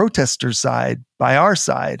protester side, by our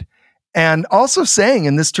side, and also saying,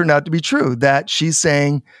 and this turned out to be true, that she's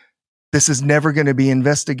saying this is never going to be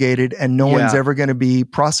investigated and no one's ever going to be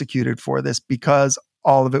prosecuted for this because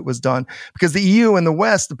all of it was done. Because the EU and the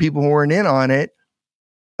West, the people who weren't in on it,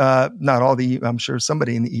 not all the EU, I'm sure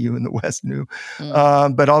somebody in the EU and the West knew,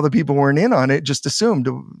 but all the people who weren't in on it just assumed,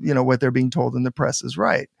 what they're being told in the press is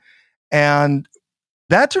right. And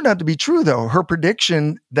that turned out to be true, though. Her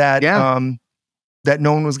prediction that that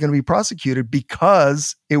no one was going to be prosecuted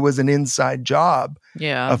because it was an inside job,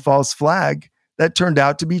 a false flag, that turned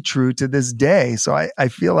out to be true to this day. So I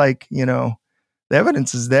feel like, the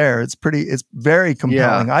evidence is there. It's very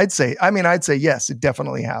compelling. Yeah. I'd say yes, it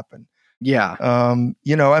definitely happened. Yeah.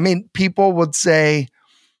 People would say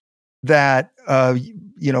that,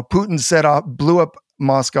 Putin blew up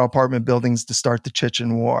Moscow apartment buildings to start the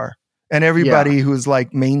Chechen war. And everybody who's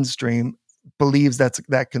like mainstream believes that's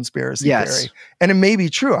that conspiracy theory. And it may be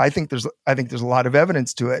true. I think there's a lot of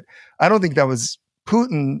evidence to it. I don't think that was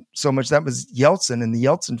Putin so much. That was Yeltsin and the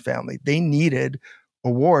Yeltsin family. They needed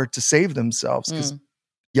a war to save themselves because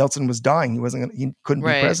Yeltsin was dying. He couldn't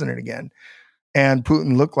be president again. And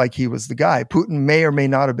Putin looked like he was the guy. Putin may or may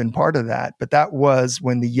not have been part of that, but that was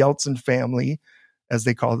when the Yeltsin family, as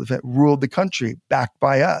they called it, ruled the country, backed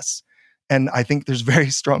by us. And I think there's very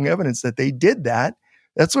strong evidence that they did that.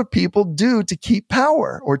 That's what people do to keep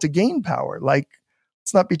power or to gain power. Like,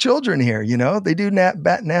 let's not be children here, They do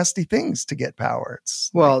nasty things to get power.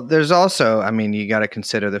 There's also, you got to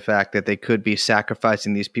consider the fact that they could be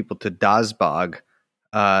sacrificing these people to Dazbog.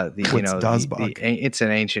 Dazbog? It's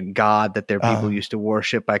an ancient god that their people used to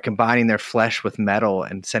worship by combining their flesh with metal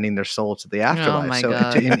and sending their soul to the afterlife.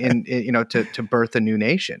 To birth a new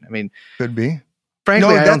nation. Could be.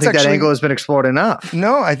 Frankly, I don't think that angle has been explored enough.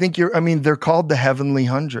 No, I think they're called the Heavenly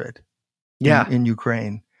 100 in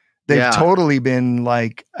Ukraine. They've totally been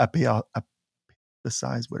like the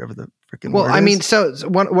size, whatever the freaking word is. So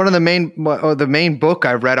one of the main book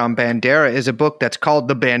I've read on Bandera is a book that's called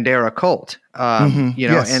The Bandera Cult.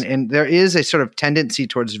 And there is a sort of tendency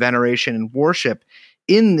towards veneration and worship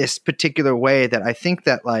in this particular way that I think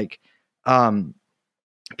that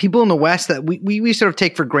people in the West that we sort of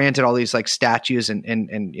take for granted all these like statues and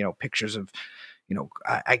pictures of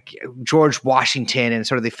George Washington and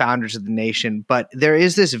sort of the founders of the nation, but there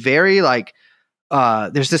is this very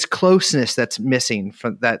there's this closeness that's missing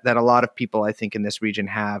from that a lot of people I think in this region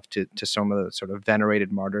have to some of the sort of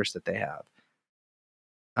venerated martyrs that they have.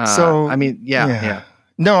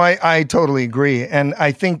 No, I totally agree. And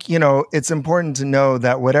I think, it's important to know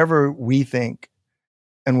that whatever we think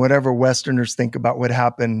and whatever Westerners think about what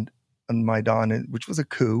happened on Maidan, which was a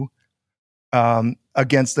coup,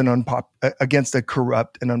 against a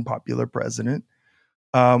corrupt and unpopular president,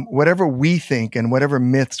 whatever we think and whatever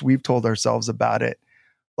myths we've told ourselves about it,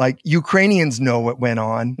 Like Ukrainians know what went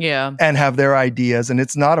on and have their ideas, and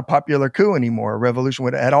it's not a popular coup anymore, a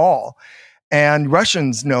revolution at all. And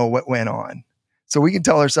Russians know what went on. So we can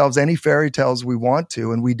tell ourselves any fairy tales we want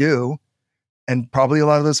to, and we do. And probably a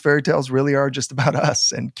lot of those fairy tales really are just about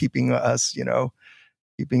us and keeping us,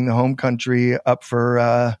 keeping the home country up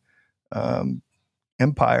for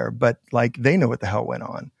empire. But like they know what the hell went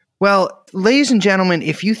on. Well, ladies and gentlemen,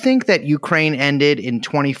 if you think that Ukraine ended in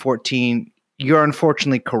 2014, you're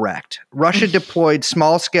unfortunately correct. Russia deployed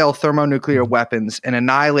small-scale thermonuclear weapons and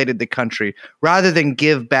annihilated the country rather than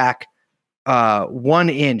give back 1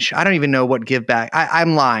 inch. I don't even know what give back.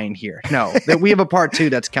 I'm lying here. No, we have a part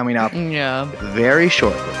 2 that's coming up very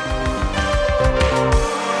shortly.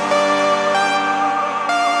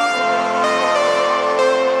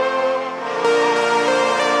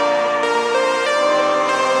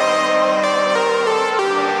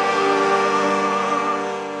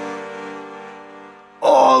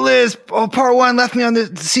 Liz, part 1 left me on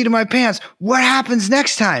the seat of my pants. What happens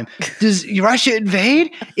next time? Does Russia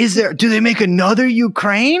invade? Do they make another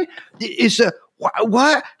Ukraine?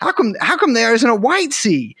 What? How come there isn't a White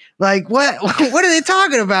Sea? Like what? What are they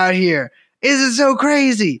talking about here? Is it so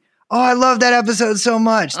crazy? Oh, I love that episode so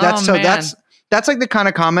much. That's like the kind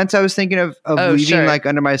of comments I was thinking of leaving like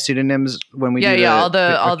under my pseudonyms when we do all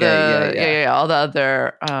the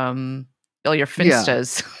other all your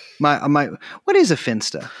finstas. My what is a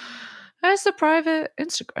Finsta? That's a private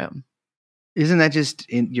Instagram. Isn't that just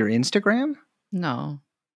your Instagram? No.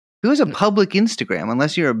 Who has a public Instagram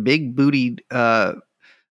unless you're a big bootied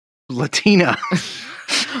Latina?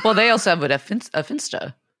 Well, they also have a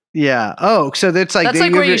Finsta. Yeah. Oh, so that's like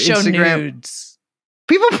where you show nudes.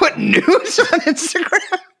 People put nudes on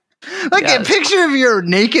Instagram? Like a picture of your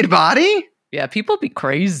naked body? Yeah, people be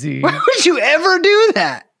crazy. Why would you ever do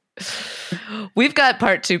that? We've got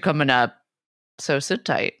part 2 coming up, so sit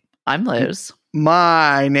tight. I'm Liz.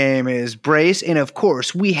 My name is Brace, and of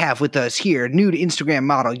course, we have with us here nude Instagram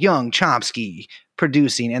model Young Chomsky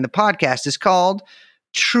producing, and the podcast is called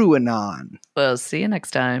True Anon. We'll see you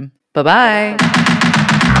next time. Bye-bye.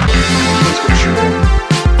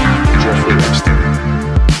 Jeffrey Epstein.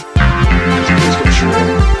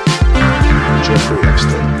 Jeffrey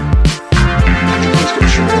Epstein.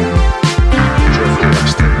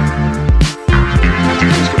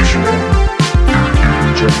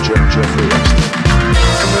 Jeffrey